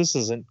this? This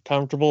isn't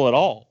comfortable at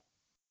all.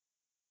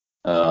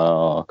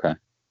 Oh, okay.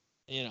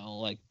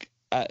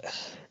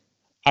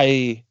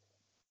 I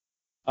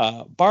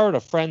borrowed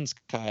a friend's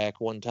kayak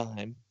one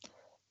time,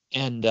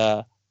 and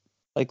the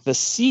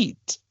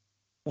seat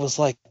was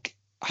like,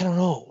 I don't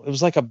know, it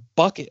was like a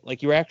bucket,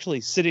 like you were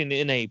actually sitting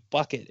in a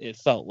bucket, it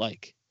felt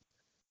like.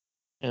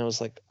 And I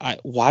was like,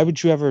 why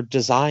would you ever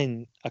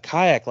design a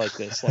kayak like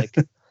this? Like,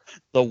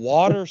 the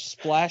water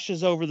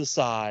splashes over the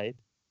side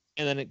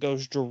and then it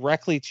goes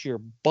directly to your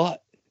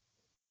butt.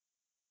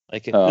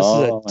 Like, this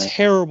is a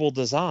terrible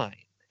design.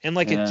 And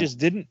it just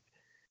didn't,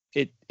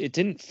 it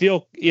didn't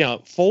feel,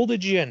 it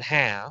folded you in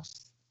half.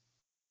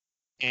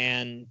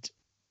 And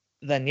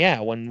then,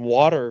 when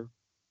water,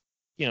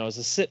 it's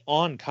a sit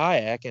on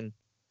kayak, and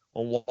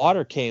when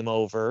water came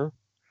over,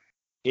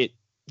 it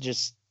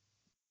just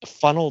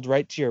funneled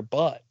right to your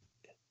butt.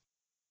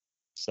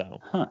 So,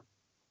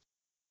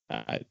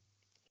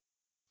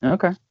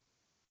 okay.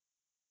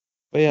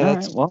 But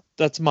yeah,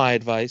 that's my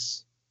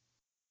advice.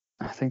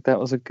 I think that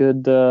was a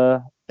good,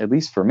 at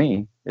least for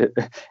me.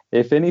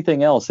 If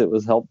anything else, it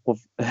was helpful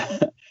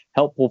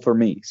for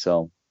me.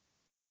 So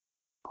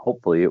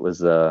hopefully it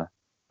was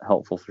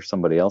helpful for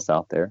somebody else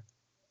out there.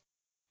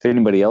 If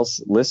anybody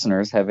else,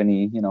 listeners, have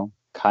any,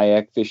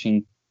 kayak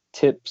fishing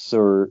tips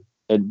or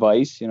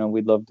advice,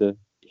 we'd love to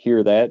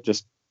hear that.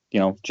 Just,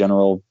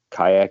 general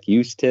kayak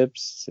use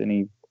tips,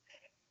 any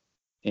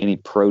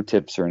pro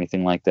tips or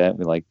anything like that.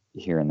 We like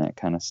hearing that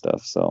kind of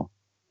stuff. So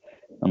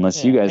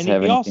unless you guys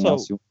have anything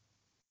else,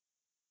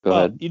 go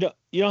ahead. You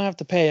don't have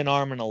to pay an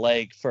arm and a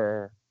leg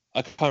for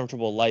a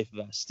comfortable life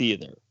vest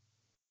either.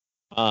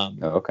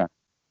 Okay.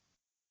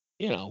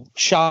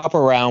 Shop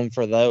around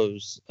for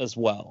those as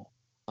well.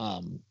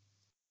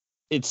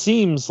 It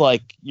seems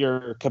like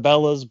your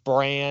Cabela's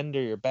brand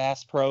or your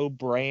Bass Pro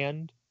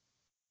brand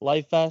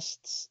life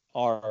vests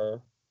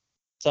are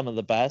some of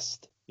the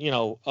best,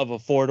 of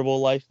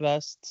affordable life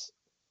vests.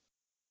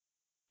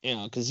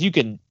 Because you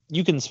can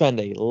spend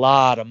a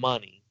lot of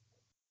money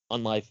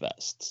on life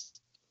vests.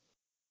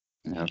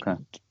 Okay.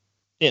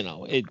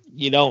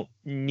 You don't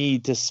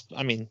need to.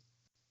 I mean,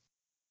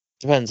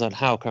 depends on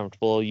how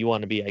comfortable you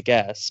want to be, I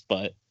guess.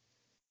 But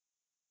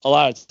a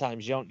lot of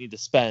times you don't need to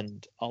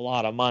spend a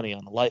lot of money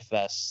on a life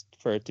vest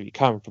for it to be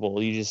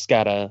comfortable. You just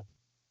gotta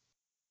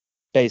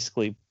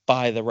basically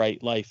buy the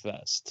right life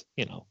vest.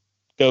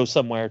 Go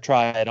somewhere,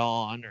 try it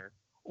on, or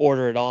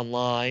order it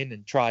online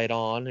and try it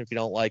on. If you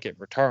don't like it,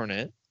 return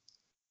it.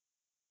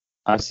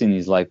 I've seen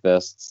these life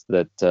vests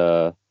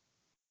that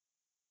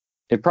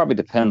it probably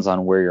depends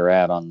on where you're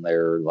at on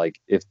their,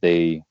 like, if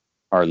they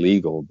are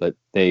legal, but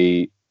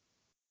they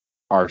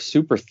are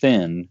super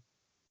thin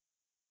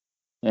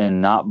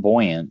and not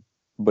buoyant.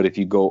 But if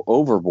you go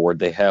overboard,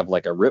 they have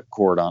like a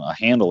ripcord on a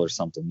handle or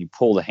something. You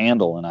pull the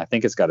handle, and I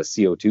think it's got a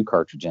CO2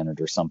 cartridge in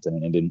it or something,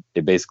 and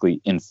it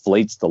basically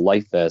inflates the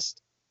life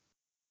vest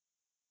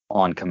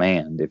on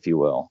command, if you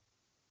will.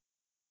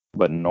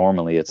 But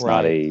normally it's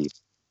not a.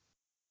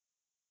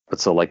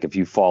 But so, like, if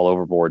you fall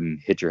overboard and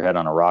hit your head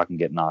on a rock and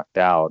get knocked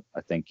out,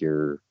 I think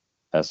you're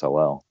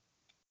SOL.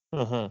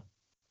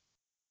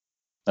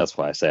 That's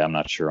why I say I'm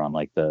not sure on,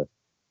 like,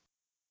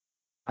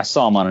 I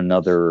saw them on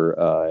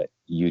another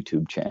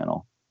YouTube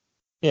channel.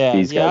 Yeah,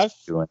 these guys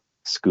doing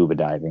scuba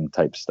diving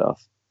type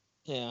stuff.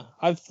 Yeah,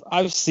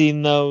 I've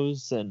seen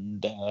those,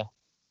 and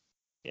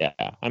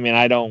I mean,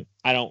 I don't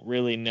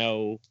really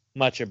know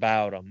much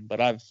about them,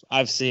 but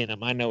I've seen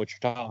them. I know what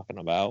you're talking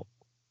about.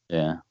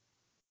 Yeah.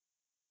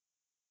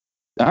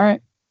 All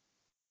right.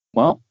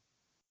 Well,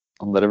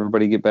 I'll let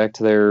everybody get back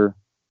to their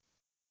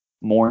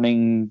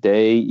morning,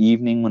 day,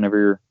 evening,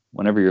 whenever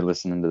you're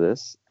listening to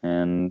this,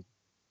 and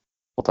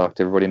we'll talk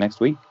to everybody next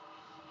week.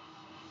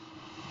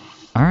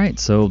 All right,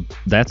 so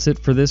that's it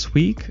for this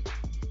week.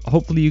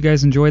 Hopefully you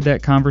guys enjoyed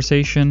that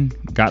conversation,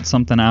 got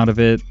something out of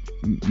it,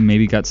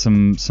 maybe got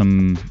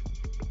some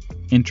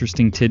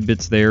interesting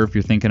tidbits there if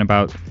you're thinking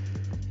about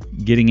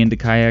getting into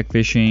kayak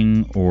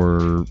fishing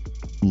or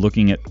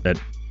looking at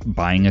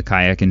buying a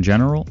kayak in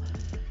general.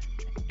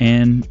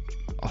 And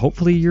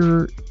hopefully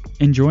you're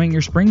enjoying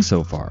your spring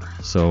so far.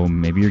 So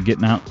maybe you're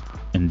getting out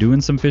and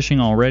doing some fishing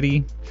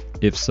already.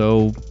 If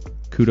so,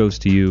 kudos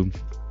to you.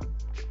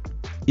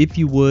 If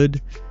you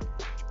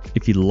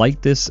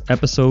like this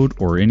episode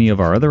or any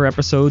of our other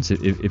episodes,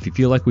 if you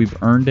feel like we've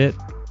earned it,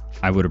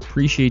 I would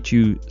appreciate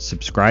you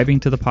subscribing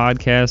to the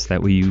podcast.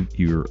 That way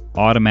you're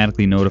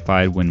automatically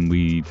notified when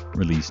we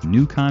release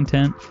new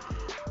content.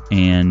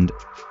 And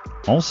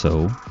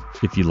also,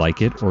 if you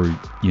like it or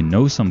you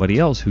know somebody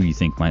else who you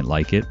think might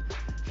like it,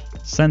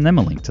 send them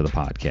a link to the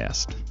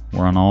podcast.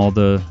 We're on all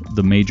the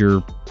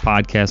major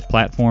podcast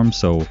platforms,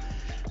 so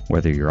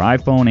whether you're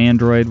iPhone,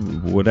 Android,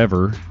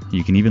 whatever,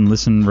 you can even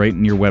listen right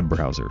in your web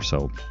browser.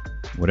 So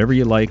whatever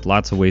you like,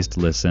 lots of ways to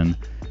listen.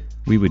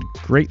 We would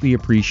greatly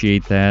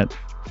appreciate that.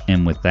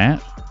 And with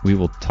that, we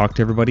will talk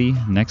to everybody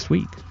next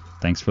week.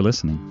 Thanks for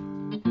listening.